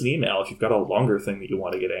send us an email if you've got a longer thing that you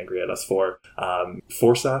want to get angry at us for.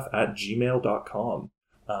 Forsaf@gmail.com.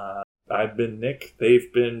 I've been Nick.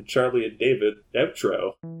 They've been Charlie and David.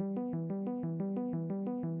 Outro.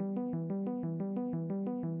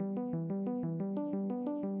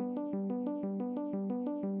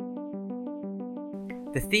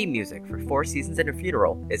 The theme music for 4 Seasons and a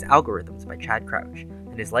Funeral is Algorithms by Chad Crouch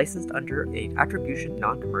and is licensed under a Attribution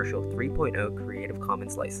Non-Commercial 3.0 Creative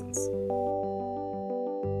Commons license.